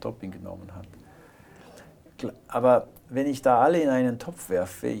haben, dass er Doping genommen hat. Aber wenn ich da alle in einen Topf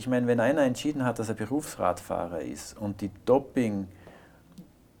werfe, ich meine, wenn einer entschieden hat, dass er Berufsradfahrer ist und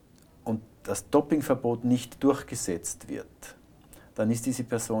das Dopingverbot nicht durchgesetzt wird, dann ist diese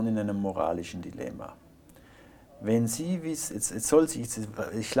Person in einem moralischen Dilemma. Wenn Sie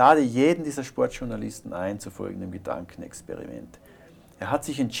ich lade jeden dieser Sportjournalisten ein zu folgendem Er hat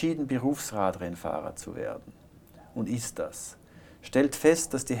sich entschieden, Berufsradrennfahrer zu werden und ist das. stellt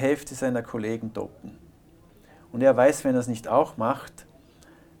fest, dass die Hälfte seiner Kollegen doppen. Und er weiß, wenn er es nicht auch macht,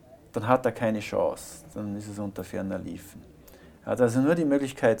 dann hat er keine Chance, dann ist es unter ferner Liefen. Er hat also nur die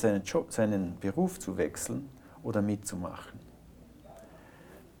Möglichkeit, seinen Beruf zu wechseln oder mitzumachen.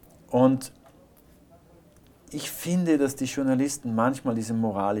 Und ich finde, dass die Journalisten manchmal diesem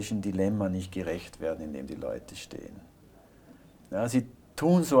moralischen Dilemma nicht gerecht werden, in dem die Leute stehen. Ja, sie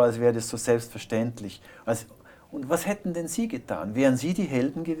tun so, als wäre das so selbstverständlich. Und was hätten denn Sie getan? Wären Sie die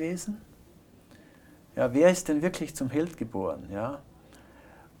Helden gewesen? Ja, wer ist denn wirklich zum Held geboren? Ja?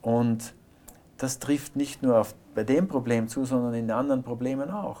 Und das trifft nicht nur bei dem Problem zu, sondern in anderen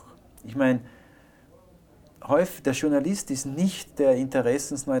Problemen auch. Ich meine, der Journalist ist nicht der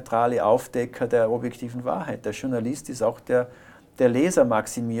interessensneutrale Aufdecker der objektiven Wahrheit. Der Journalist ist auch der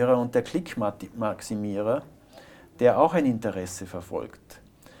Lesermaximierer und der Klickmaximierer, der auch ein Interesse verfolgt.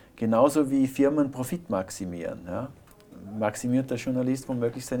 Genauso wie Firmen Profit maximieren. Ja? Maximiert der Journalist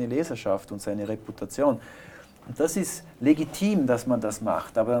womöglich seine Leserschaft und seine Reputation. Und das ist legitim, dass man das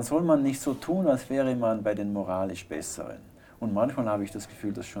macht, aber dann soll man nicht so tun, als wäre man bei den moralisch Besseren. Und manchmal habe ich das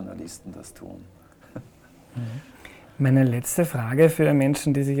Gefühl, dass Journalisten das tun. Meine letzte Frage für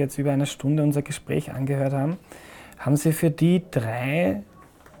Menschen, die sich jetzt über eine Stunde unser Gespräch angehört haben. Haben Sie für die 3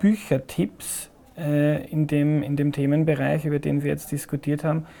 Büchertipps in dem Themenbereich, über den wir jetzt diskutiert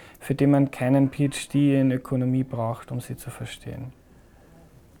haben, für den man keinen PhD in Ökonomie braucht, um sie zu verstehen?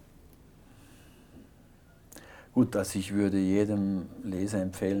 Gut, also ich würde jedem Leser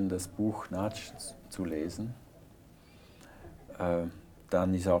empfehlen, das Buch Nudge zu lesen.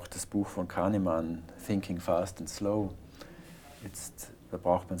 Dann ist auch das Buch von Kahnemann, Thinking Fast and Slow. Da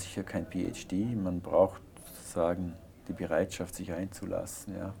braucht man sicher kein PhD, man braucht sozusagen die Bereitschaft, sich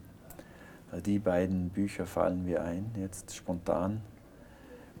einzulassen. Ja. Die beiden Bücher fallen mir ein, jetzt spontan.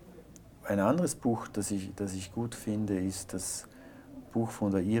 Ein anderes Buch, das ich gut finde, ist das Buch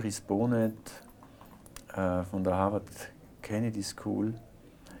von der Iris Bohnet von der Harvard Kennedy School.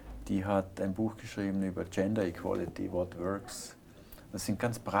 Die hat ein Buch geschrieben über Gender Equality, What Works. Das sind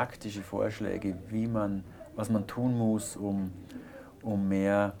ganz praktische Vorschläge, was man tun muss, um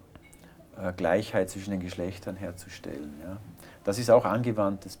mehr Gleichheit zwischen den Geschlechtern herzustellen. Ja. Das ist auch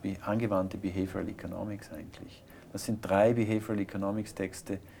angewandte Behavioral Economics eigentlich. Das sind 3 Behavioral Economics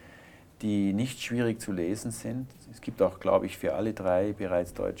Texte, die nicht schwierig zu lesen sind. Es gibt auch, glaube ich, für alle 3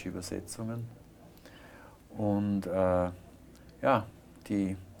 bereits deutsche Übersetzungen. Und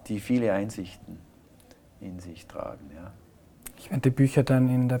die viele Einsichten in sich tragen. Ja. Ich werde die Bücher dann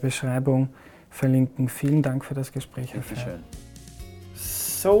in der Beschreibung verlinken. Vielen Dank für das Gespräch, Herr Feil. Bitte schön.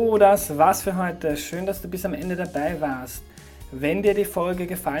 So, das war's für heute. Schön, dass du bis am Ende dabei warst. Wenn dir die Folge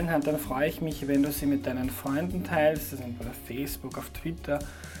gefallen hat, dann freue ich mich, wenn du sie mit deinen Freunden teilst, also entweder auf Facebook, auf Twitter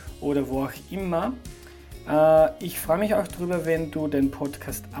oder wo auch immer. Ich freue mich auch darüber, wenn du den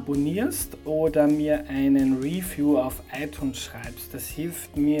Podcast abonnierst oder mir einen Review auf iTunes schreibst. Das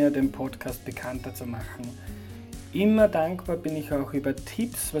hilft mir, den Podcast bekannter zu machen. Immer dankbar bin ich auch über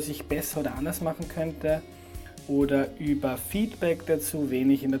Tipps, was ich besser oder anders machen könnte, oder über Feedback dazu,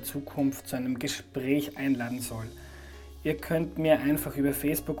 wen ich in der Zukunft zu einem Gespräch einladen soll. Ihr könnt mir einfach über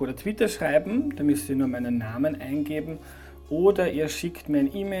Facebook oder Twitter schreiben, da müsst ihr nur meinen Namen eingeben, oder ihr schickt mir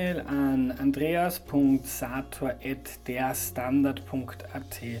ein E-Mail an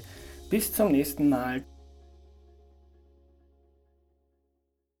andreas.sator@derstandard.at. Bis zum nächsten Mal.